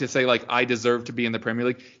trying to say, I deserve to be in the Premier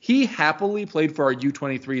League. He happily played for our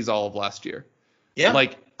U23s all of last year. Yeah.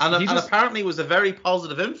 And apparently was a very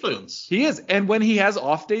positive influence. He is. And when he has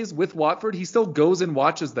off days with Watford, he still goes and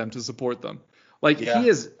watches them to support them. He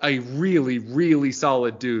is a really, really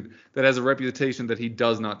solid dude that has a reputation that he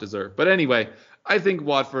does not deserve. But anyway, I think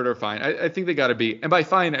Watford are fine. I think they got to be. And by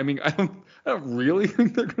fine, I mean, I don't really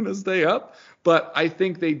think they're going to stay up. But I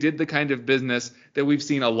think they did the kind of business that we've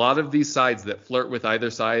seen a lot of these sides that flirt with either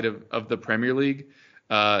side of the Premier League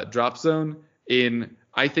drop zone in.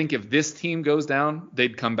 I think if this team goes down,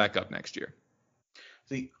 they'd come back up next year.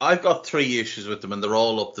 See, I've got 3 issues with them, and they're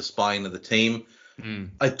all up the spine of the team.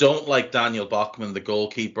 I don't like Daniel Bachmann, the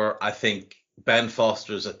goalkeeper. I think Ben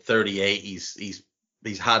Foster's at 38. He's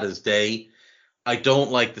had his day. I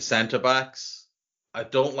don't like the centre-backs. I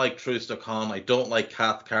don't like Troost-Ekong. I don't like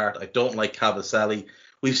Cathcart. I don't like Kabasele.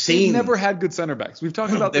 We've never had good centre-backs. We've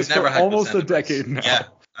talked about this for almost a decade now. Yeah,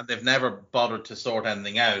 and they've never bothered to sort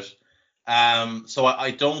anything out. So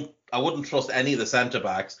I wouldn't trust any of the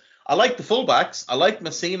centre-backs. I like the full-backs. I like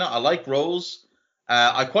Messina. I like Rose.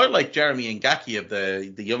 I quite like Jeremy Ngaki,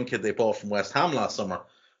 the young kid they bought from West Ham last summer.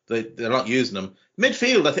 They're not using him.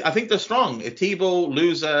 Midfield, I think they're strong. Atibo,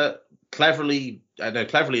 Louza, Cleverly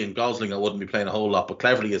and Gosling I wouldn't be playing a whole lot, but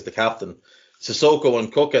Cleverly is the captain. Sissoko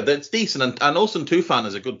and Kuka, that's decent. And Osun Tufan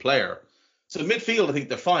is a good player. So midfield, I think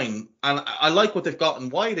they're fine. And I like what they've got in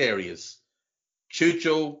wide areas.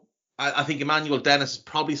 Chucho, I think Emmanuel Dennis is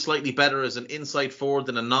probably slightly better as an inside forward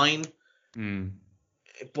than a 9.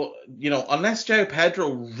 But, unless João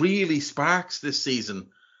Pedro really sparks this season,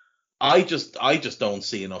 I just don't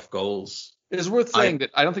see enough goals. It is worth saying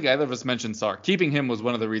that I don't think either of us mentioned Sarr. Keeping him was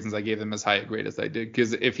one of the reasons I gave them as high a grade as I did,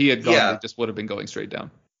 because if he had gone, they just would have been going straight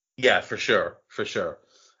down. Yeah, for sure.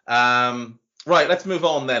 Right, let's move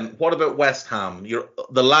on then. What about West Ham?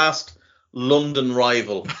 The last London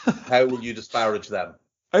rival. How will you disparage them?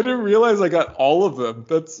 I didn't realize I got all of them.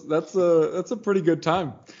 That's a pretty good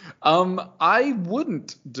time. I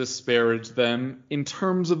wouldn't disparage them in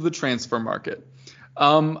terms of the transfer market.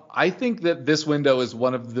 I think that this window is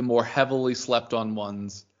one of the more heavily slept on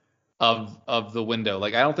ones of the window.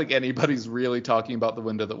 Like, I don't think anybody's really talking about the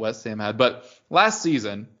window that West Ham had, but last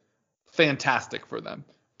season, fantastic for them.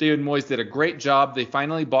 David Moyes did a great job. They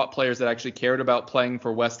finally bought players that actually cared about playing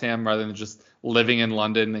for West Ham rather than just living in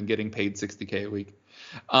London and getting paid $60K a week.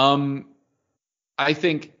 I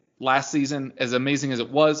think last season, as amazing as it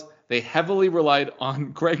was, they heavily relied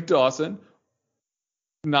on Greg Dawson,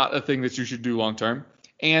 not a thing that you should do long term,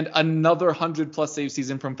 and another 100+ save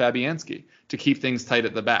season from Fabianski to keep things tight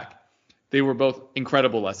at the back. They were both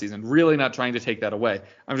incredible last season. Really not trying to take that away.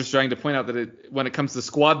 I'm just trying to point out that when it comes to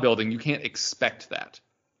squad building, you can't expect that.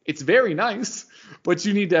 It's very nice, but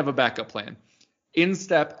you need to have a backup plan. In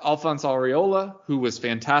step, Alphonse Areola, who was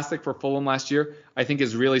fantastic for Fulham last year, I think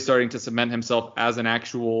is really starting to cement himself as an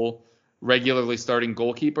actual regularly starting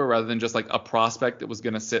goalkeeper rather than just like a prospect that was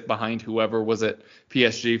going to sit behind whoever was at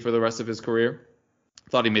PSG for the rest of his career.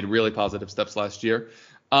 Thought he made really positive steps last year.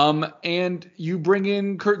 And you bring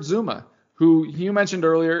in Kurt Zuma, who you mentioned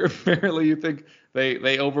earlier. Apparently you think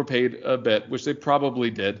they overpaid a bit, which they probably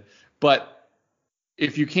did. But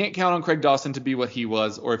if you can't count on Craig Dawson to be what he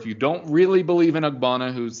was, or if you don't really believe in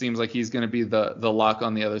Ogbonna, who seems like he's going to be the lock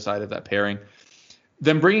on the other side of that pairing,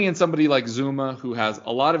 then bringing in somebody like Zuma, who has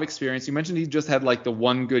a lot of experience. You mentioned he just had like the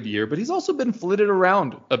one good year, but he's also been flitted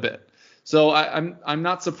around a bit. So I'm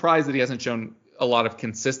not surprised that he hasn't shown a lot of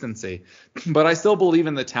consistency, but I still believe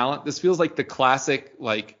in the talent. This feels like the classic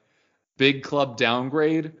like big club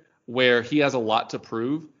downgrade where he has a lot to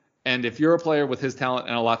prove. And if you're a player with his talent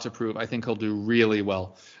and a lot to prove, I think he'll do really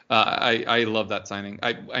well. I love that signing.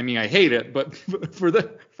 I mean, I hate it, but for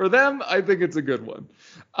them, I think it's a good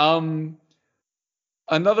one.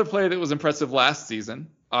 Another player that was impressive last season,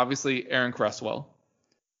 obviously Aaron Cresswell,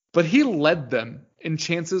 but he led them in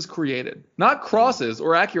chances created, not crosses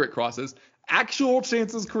or accurate crosses, actual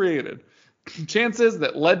chances created, chances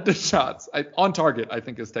that led to shots. On target, I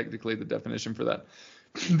think is technically the definition for that.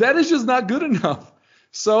 That is just not good enough.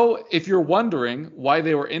 So if you're wondering why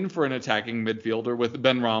they were in for an attacking midfielder with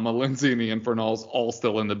Benrahma, Lanzini, and Fornals all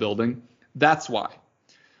still in the building, that's why.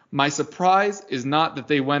 My surprise is not that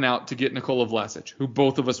they went out to get Nikola Vlasic, who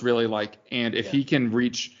both of us really like, and if he can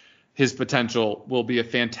reach his potential, will be a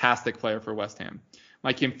fantastic player for West Ham.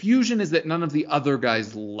 My confusion is that none of the other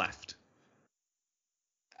guys left.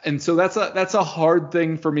 And so that's a hard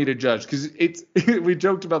thing for me to judge, because we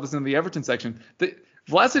joked about this in the Everton section.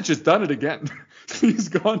 Vlasic has done it again. He's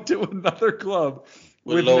gone to another club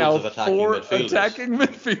with now 4 attacking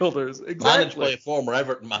midfielders. Exactly. Managed by a former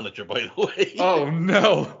Everton manager, by the way. Oh,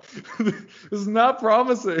 no. This is not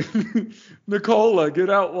promising. Nicola, get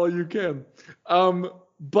out while you can.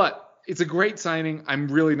 But it's a great signing. I'm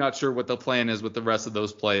really not sure what the plan is with the rest of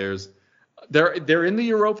those players. They're in the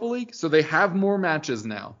Europa League, so they have more matches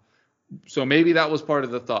now. So maybe that was part of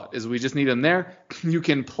the thought, is we just need them there. You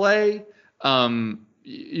can play...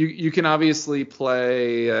 You can obviously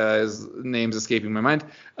play, his name's escaping my mind.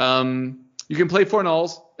 You can play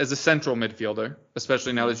Fornals as a central midfielder,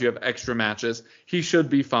 especially now that you have extra matches. He should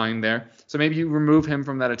be fine there. So maybe you remove him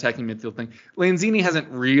from that attacking midfield thing. Lanzini hasn't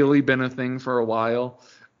really been a thing for a while.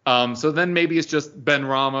 So then maybe it's just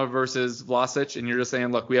Benrahma versus Vlasic, and you're just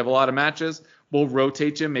saying, look, we have a lot of matches. We'll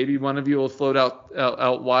rotate you. Maybe one of you will float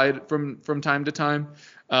out wide from time to time.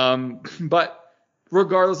 But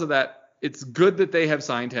regardless of that, it's good that they have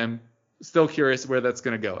signed him. Still curious where that's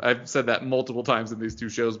going to go. I've said that multiple times in these two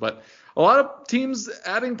shows, but a lot of teams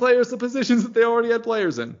adding players to positions that they already had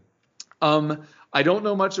players in. I don't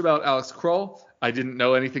know much about Alex Kroll. I didn't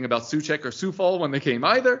know anything about Souček or Soufal when they came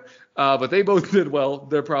either, but they both did well.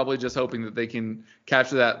 They're probably just hoping that they can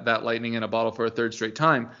capture that lightning in a bottle for a third straight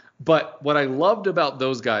time. But what I loved about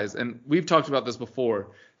those guys, and we've talked about this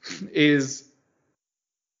before, is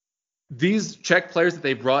these Czech players that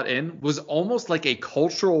they brought in was almost like a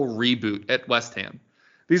cultural reboot at West Ham.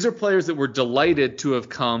 These are players that were delighted to have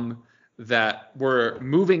come, that were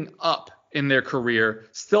moving up in their career,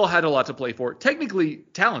 still had a lot to play for, technically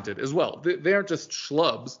talented as well. They aren't just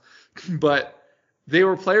schlubs, but they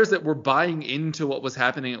were players that were buying into what was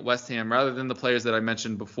happening at West Ham rather than the players that I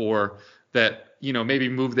mentioned before that, maybe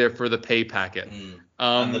moved there for the pay packet.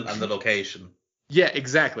 And the location. Yeah,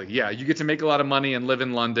 exactly. Yeah, you get to make a lot of money and live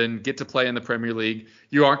in London, get to play in the Premier League.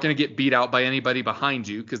 You aren't going to get beat out by anybody behind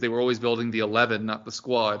you because they were always building the 11, not the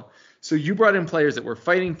squad. So you brought in players that were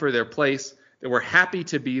fighting for their place, that were happy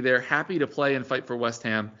to be there, happy to play and fight for West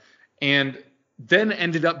Ham, and then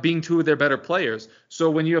ended up being two of their better players.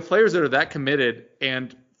 So when you have players that are that committed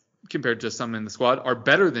and compared to some in the squad are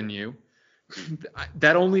better than you,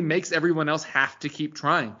 that only makes everyone else have to keep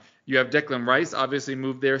trying. You have Declan Rice obviously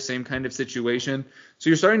moved there, same kind of situation. So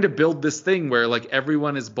you're starting to build this thing where like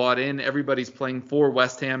everyone is bought in, everybody's playing for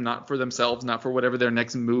West Ham, not for themselves, not for whatever their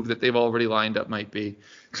next move that they've already lined up might be.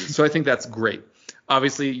 So I think that's great.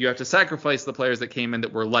 Obviously, you have to sacrifice the players that came in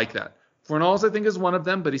that were like that. Fornals, I think, is one of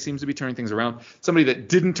them, but he seems to be turning things around. Somebody that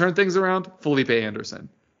didn't turn things around, Felipe Anderson.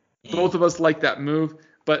 Both of us like that move.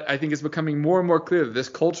 But I think it's becoming more and more clear that this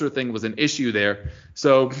culture thing was an issue there.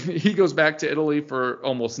 So he goes back to Italy for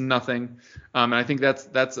almost nothing. And I think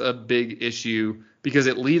that's a big issue because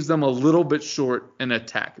it leaves them a little bit short in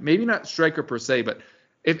attack. Maybe not striker per se, but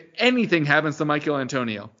if anything happens to Michael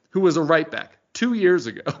Antonio, who was a right back 2 years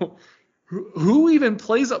ago, who even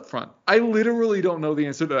plays up front? I literally don't know the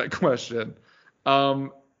answer to that question.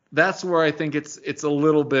 That's where I think it's a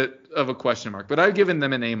little bit of a question mark. But I've given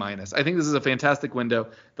them an A-. I think this is a fantastic window.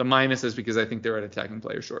 The minus is because I think they're at attacking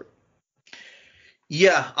players short.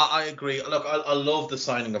 Yeah, I agree. Look, I love the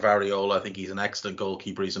signing of Areola. I think he's an excellent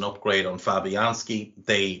goalkeeper. He's an upgrade on Fabianski.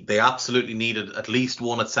 They absolutely needed at least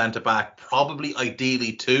one at centre-back, probably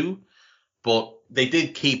ideally two. But they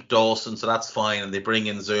did keep Dawson, so that's fine. And they bring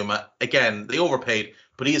in Zuma. Again, they overpaid,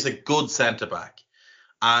 but he is a good centre-back.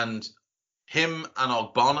 And him and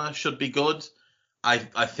Ogbonna should be good. I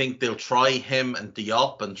think they'll try him and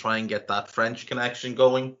Diop and try and get that French connection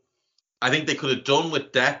going. I think they could have done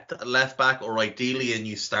with depth at left back or ideally a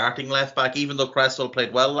new starting left back. Even though Cresswell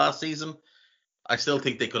played well last season, I still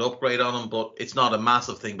think they could upgrade on him, but it's not a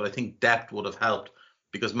massive thing. But I think depth would have helped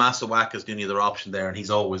because Masawaka is the only other option there and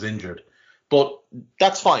he's always injured. But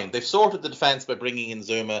that's fine. They've sorted the defence by bringing in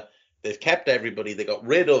Zuma. They've kept everybody. They got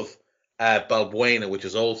rid of Balbuena, which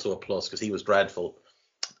is also a plus because he was dreadful.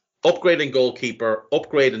 Upgrading goalkeeper,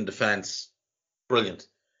 upgrade in defence, brilliant.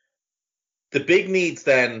 The big needs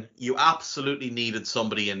then, you absolutely needed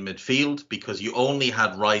somebody in midfield because you only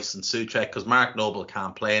had Rice and Souček because Mark Noble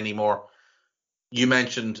can't play anymore. You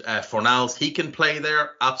mentioned Fornals, he can play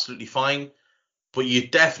there, absolutely fine. But you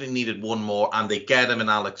definitely needed one more and they get him in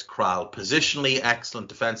Alex Kral. Positionally excellent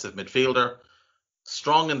defensive midfielder.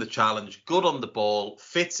 Strong in the challenge, good on the ball,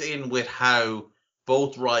 fits in with how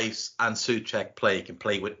both Rice and Souček play. Can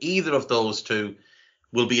play with either of those two.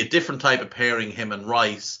 Will be a different type of pairing, him and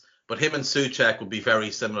Rice, but him and Souček will be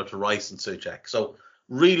very similar to Rice and Souček. So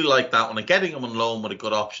really like that one. And getting him on loan with a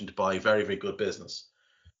good option to buy, very, very good business.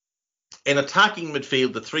 In attacking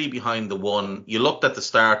midfield, the three behind the one, you looked at the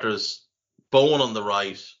starters, Bowen on the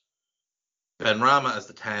right, Benrahma as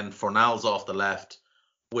the 10, Fornals off the left,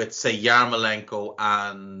 with, say, Yarmolenko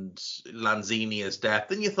and Lanzini as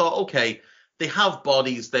depth. And you thought, okay, they have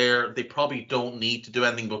bodies there. They probably don't need to do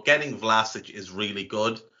anything, but getting Vlasic is really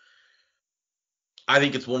good. I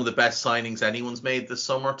think it's one of the best signings anyone's made this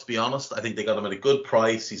summer, to be honest. I think they got him at a good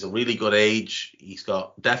price. He's a really good age. He's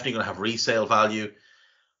got definitely going to have resale value.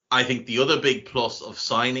 I think the other big plus of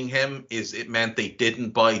signing him is it meant they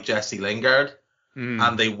didn't buy Jesse Lingard,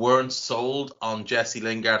 and they weren't sold on Jesse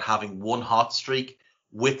Lingard having one hot streak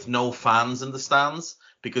with no fans in the stands,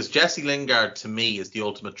 because Jesse Lingard to me is the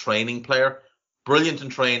ultimate training player. Brilliant in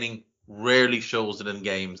training, rarely shows it in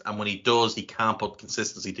games, and when he does, he can't put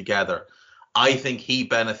consistency together. I think he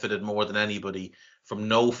benefited more than anybody from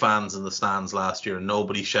no fans in the stands last year and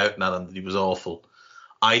nobody shouting at him that he was awful.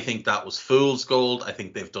 I think that was fool's gold. I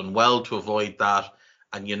think they've done well to avoid that,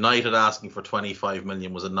 and United asking for 25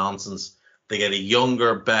 million was a nonsense. They get a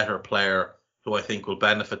younger, better player who I think will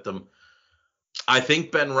benefit them. I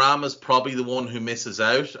think Benrahma is probably the one who misses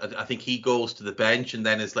out. I think he goes to the bench and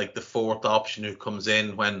then is like the fourth option who comes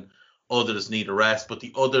in when others need a rest. But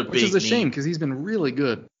the other Which is a shame because he's been really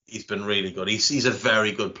good. He's been really good. He's a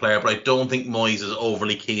very good player, but I don't think Moyes is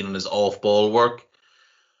overly keen on his off-ball work.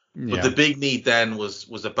 Yeah. But the big need then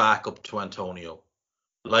was a backup to Antonio.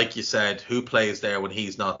 Like you said, who plays there when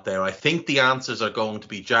he's not there? I think the answers are going to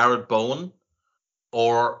be Jared Bowen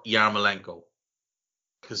or Yarmolenko.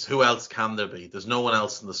 Because who else can there be? There's no one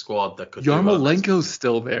else in the squad that could. Yarmolenko's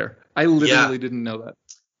still there. I literally didn't know that.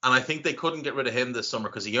 And I think they couldn't get rid of him this summer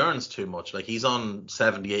because he earns too much. Like he's on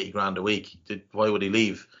 70, 80 grand a week. Why would he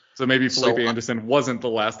leave? So maybe Felipe Anderson wasn't the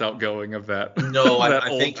last outgoing of that. No, I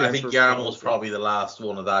think Yarmo was probably the last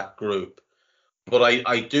one of that group. But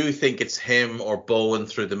I do think it's him or Bowen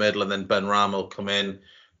through the middle and then Benrahma will come in.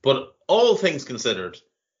 But all things considered,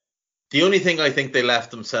 the only thing I think they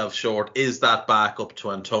left themselves short is that backup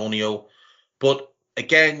to Antonio. But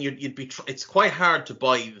again, it's quite hard to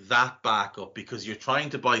buy that backup because you're trying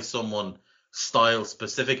to buy someone style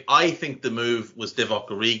specific. I think the move was Divock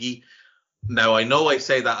Origi. Now, I know I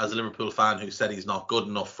say that as a Liverpool fan who said he's not good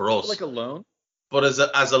enough for us. Like a loan? But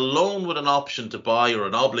as a loan with an option to buy or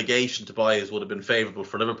an obligation to buy would have been favourable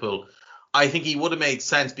for Liverpool, I think he would have made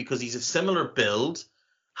sense because he's a similar build,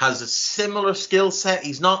 has a similar skill set.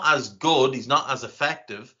 He's not as good, he's not as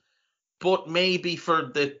effective, but maybe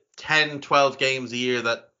for the 10, 12 games a year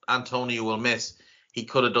that Antonio will miss, he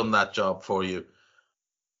could have done that job for you.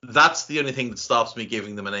 That's the only thing that stops me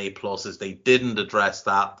giving them an A+ is they didn't address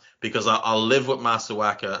that, because I'll live with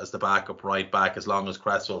Masuaka as the backup right back as long as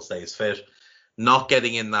Cresswell stays fit. Not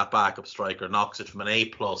getting in that backup striker knocks it from an A+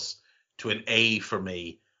 to an A for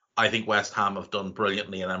me. I think West Ham have done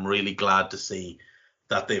brilliantly, and I'm really glad to see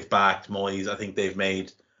that they've backed Moyes. I think they've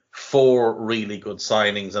made 4 really good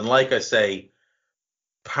signings. And like I say,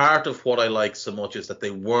 part of what I like so much is that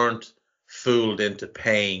they weren't fooled into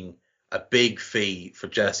paying a big fee for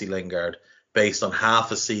Jesse Lingard based on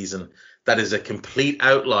half a season that is a complete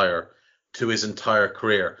outlier to his entire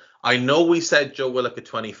career. I know we said Joe Willock at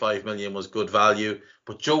 25 million was good value,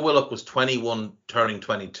 but Joe Willock was 21 turning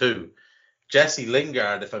 22. Jesse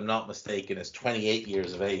Lingard, if I'm not mistaken, is 28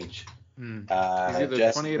 years of age. He's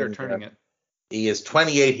either 28 or turning it. He is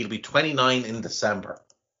 28. He'll be 29 in December.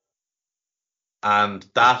 And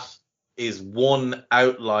that is one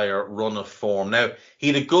outlier run of form. Now, he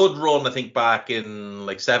had a good run, I think, back in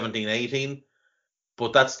like 17, 18,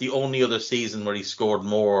 but that's the only other season where he scored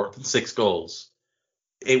more than 6 goals.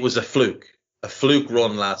 It was a fluke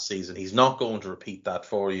run last season. He's not going to repeat that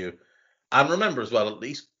for you. And remember as well, at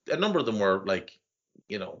least a number of them were like,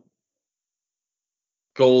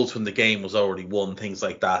 goals when the game was already won, things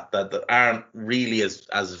like that aren't really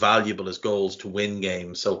as valuable as goals to win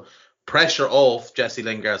games. So pressure off, Jesse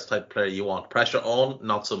Lingard's type of player you want. Pressure on,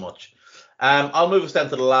 not so much. I'll move us then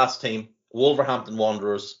to the last team, Wolverhampton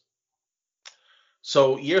Wanderers.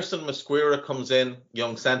 So Yerson Mosquera comes in,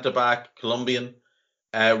 young centre-back, Colombian.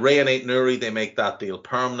 Rayan Aït-Nouri, they make that deal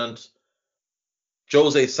permanent.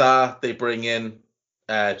 Jose Sa, they bring in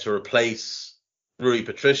to replace Rui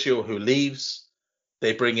Patricio, who leaves.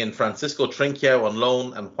 They bring in Francisco Trincao on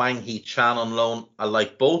loan and Hwang Hee-chan on loan. I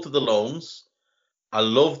like both of the loans. I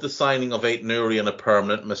love the signing of Aït-Nouri on a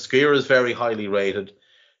permanent. Mosquera is very highly rated.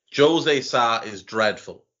 Jose Sa is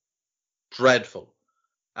dreadful.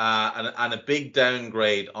 And a big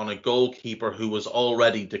downgrade on a goalkeeper who was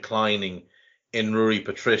already declining in Rui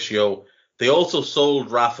Patricio. They also sold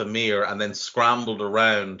Rafa Mir and then scrambled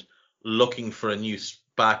around looking for a new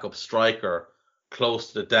backup striker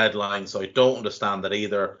close to the deadline. So I don't understand that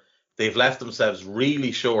either. They've left themselves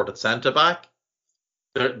really short at centre-back.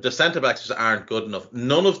 The centre-backs just aren't good enough.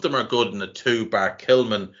 None of them are good in a 2, bar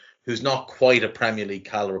Kilman, who's not quite a Premier League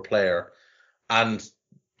caliber player. And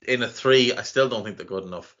in a 3, I still don't think they're good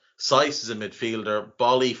enough. Saiss is a midfielder.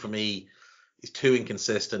 Bolly, for me, is too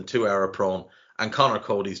inconsistent, too error-prone. And Connor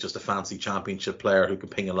Cody's just a fancy championship player who can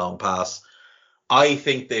ping a long pass. I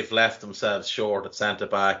think they've left themselves short at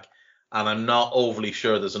centre-back, and I'm not overly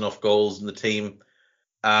sure there's enough goals in the team.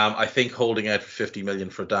 I think holding out for 50 million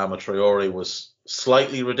for Adama Traore was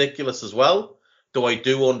slightly ridiculous as well, though I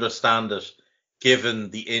do understand it given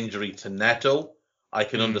the injury to Neto. I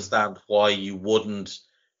can understand why you wouldn't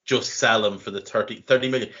just sell him for the 30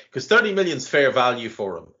 million, because 30 million is fair value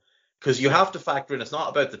for him. Because you have to factor in, it's not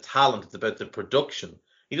about the talent, it's about the production.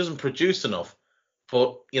 He doesn't produce enough.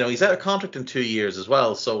 But, he's out of contract in 2 years as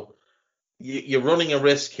well. So you're running a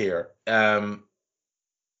risk here. I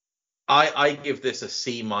give this a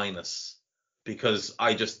C- because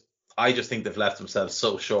I just think they've left themselves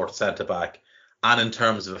so short centre-back. And in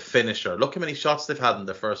terms of a finisher, look how many shots they've had in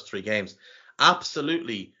their first 3 games.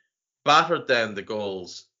 Absolutely battered down the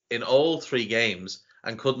goals in all 3 games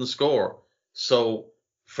and couldn't score. So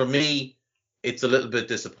for me, it's a little bit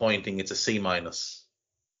disappointing. It's a C-.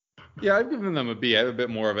 Yeah, I've given them a B. I have a bit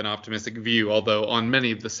more of an optimistic view, although on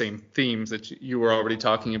many of the same themes that you were already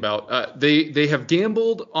talking about. They have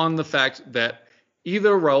gambled on the fact that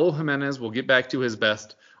either Raul Jimenez will get back to his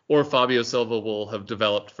best or Fabio Silva will have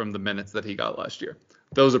developed from the minutes that he got last year.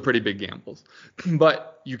 Those are pretty big gambles.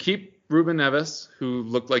 But you keep Ruben Neves, who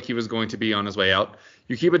looked like he was going to be on his way out.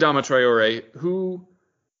 You keep Adama Traore, who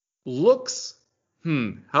looks,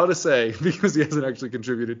 how to say, because he hasn't actually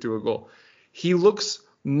contributed to a goal. He looks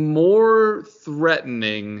more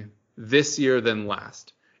threatening this year than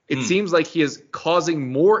last. It seems like he is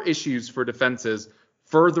causing more issues for defenses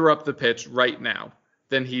further up the pitch right now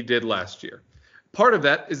than he did last year. Part of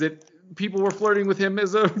that is that people were flirting with him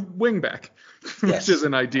as a wingback, Yes. which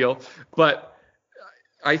isn't ideal. But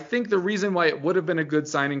I think the reason why it would have been a good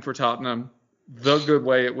signing for Tottenham, the good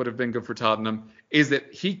way it would have been good for Tottenham, is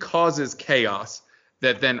that he causes chaos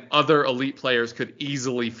that then other elite players could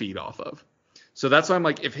easily feed off of. So that's why I'm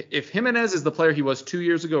like, if Jimenez is the player he was 2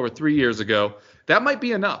 years ago or 3 years ago, that might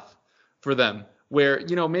be enough for them. Where,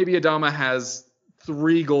 maybe Adama has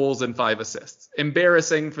 3 goals and 5 assists.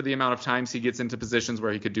 Embarrassing for the amount of times he gets into positions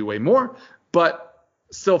where he could do way more, but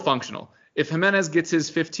still functional. If Jimenez gets his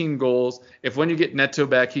 15 goals, if when you get Neto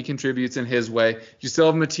back, he contributes in his way, you still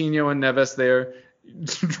have Matinho and Neves there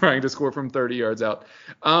trying to score from 30 yards out.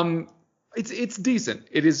 It's decent.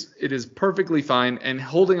 It is perfectly fine. And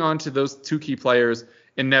holding on to those 2 key players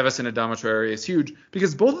in Neves and Adama Traore is huge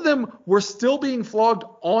because both of them were still being flogged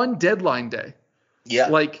on deadline day. Yeah.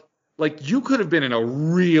 Like you could have been in a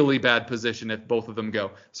really bad position if both of them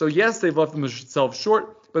go. So yes, they've left themselves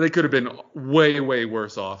short, but they could have been way, way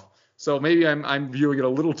worse off. So maybe I'm viewing it a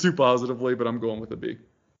little too positively, but I'm going with a B.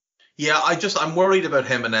 Yeah, I'm worried about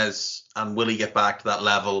Jimenez and will he get back to that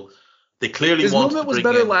level? They clearly His want movement to was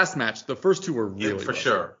bring better in, last match. The first 2 were really for rough.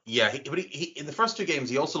 sure. Yeah, but he in the first 2 games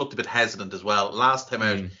he also looked a bit hesitant as well. Last time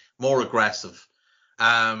out, more aggressive.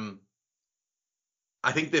 I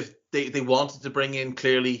think they wanted to bring in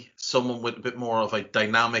clearly someone with a bit more of a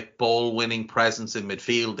dynamic ball-winning presence in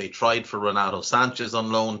midfield. They tried for Renato Sanchez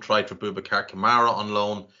on loan, tried for Boubacar Kamara on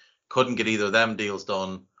loan, couldn't get either of them deals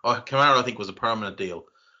done. Kamara I think was a permanent deal,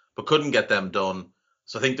 but couldn't get them done.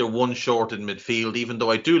 So I think they're 1 short in midfield, even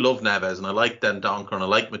though I do love Neves and I like Dendoncker and I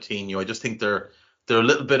like Matinho. I just think they're a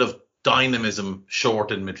little bit of dynamism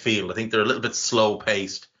short in midfield. I think they're a little bit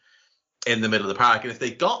slow-paced in the middle of the park. And if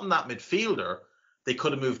they'd gotten that midfielder, they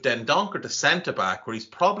could have moved Dendoncker to centre-back, where he's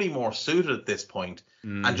probably more suited at this point,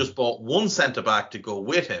 and just bought 1 centre-back to go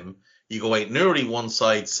with him. You go Aït-Nouri one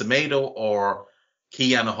side, Semedo or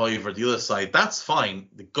Kiana Hoiver the other side. That's fine.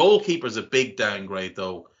 The goalkeeper's a big downgrade,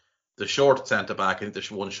 though. The short centre-back, I think there's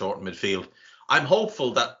 1 short in midfield. I'm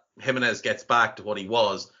hopeful that Jimenez gets back to what he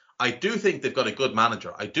was. I do think they've got a good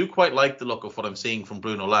manager. I do quite like the look of what I'm seeing from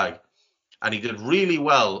Bruno Lage. And he did really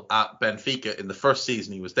well at Benfica in the first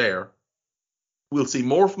season he was there. We'll see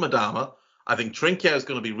more from Adama. I think Trincao is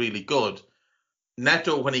going to be really good.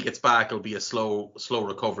 Neto, when he gets back, will be a slow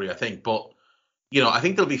recovery, I think. But, I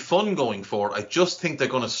think they'll be fun going forward. I just think they're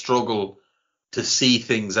going to struggle to see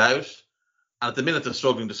things out. And at the minute, they're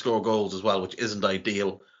struggling to score goals as well, which isn't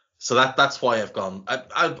ideal. So that's why I've gone.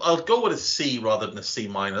 I'll go with a C rather than a C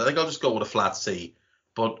minor. I think I'll just go with a flat C.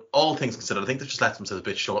 But all things considered, I think they've just left themselves a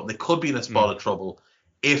bit short. They could be in a spot of trouble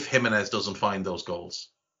if Jimenez doesn't find those goals.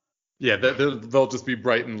 Yeah, they'll just be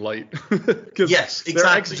bright and light. Yes, exactly.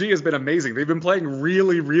 Their XG has been amazing. They've been playing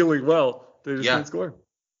really, really well. They just didn't score.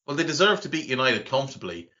 Well, they deserve to beat United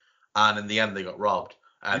comfortably, and in the end, they got robbed.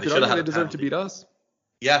 They deserve to beat us.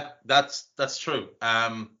 Yeah, that's true.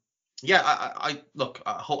 I'm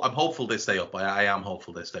hopeful they stay up. I am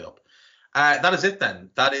hopeful they stay up. That is it then.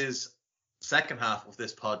 That is second half of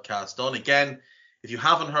this podcast done. Again, if you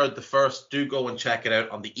haven't heard the first, do go and check it out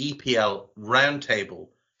on the EPL Roundtable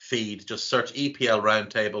feed. Just search EPL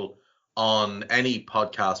Roundtable on any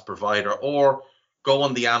podcast provider, or go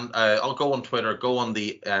on I'll go on Twitter, go on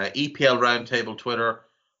the EPL Roundtable Twitter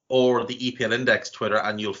or the EPL Index Twitter,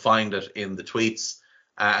 and you'll find it in the tweets.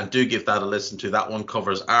 And do give that a listen to. That one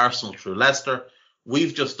covers Arsenal through Leicester.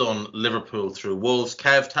 We've just done Liverpool through Wolves.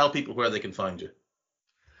 Kev, tell people where they can find you.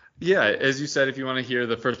 Yeah, as you said, if you want to hear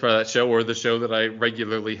the first part of that show or the show that I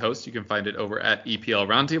regularly host, you can find it over at EPL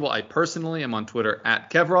Roundtable. I personally am on Twitter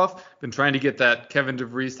at Kevroff. Been trying to get that Kevin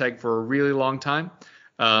DeVries tag for a really long time.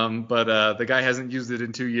 But the guy hasn't used it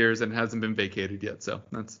in 2 years and hasn't been vacated yet, so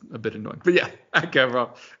that's a bit annoying. But yeah, at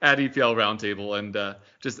Kevroff, at EPL Roundtable, and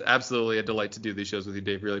just absolutely a delight to do these shows with you,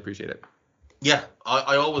 Dave. Really appreciate it. Yeah,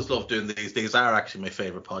 I always love doing these. These are actually my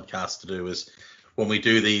favorite podcasts to do, is when we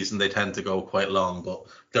do these, and they tend to go quite long, but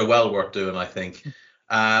they're well worth doing, I think.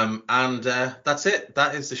 And that's it.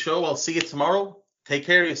 That is the show. I'll see you tomorrow. Take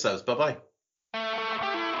care of yourselves. Bye-bye.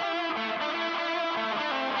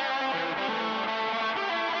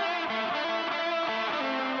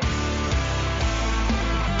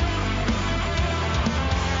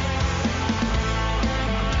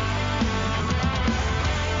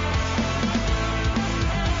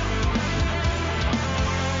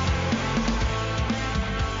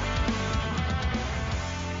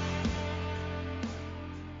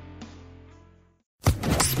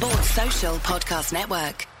 Social Podcast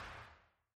Network.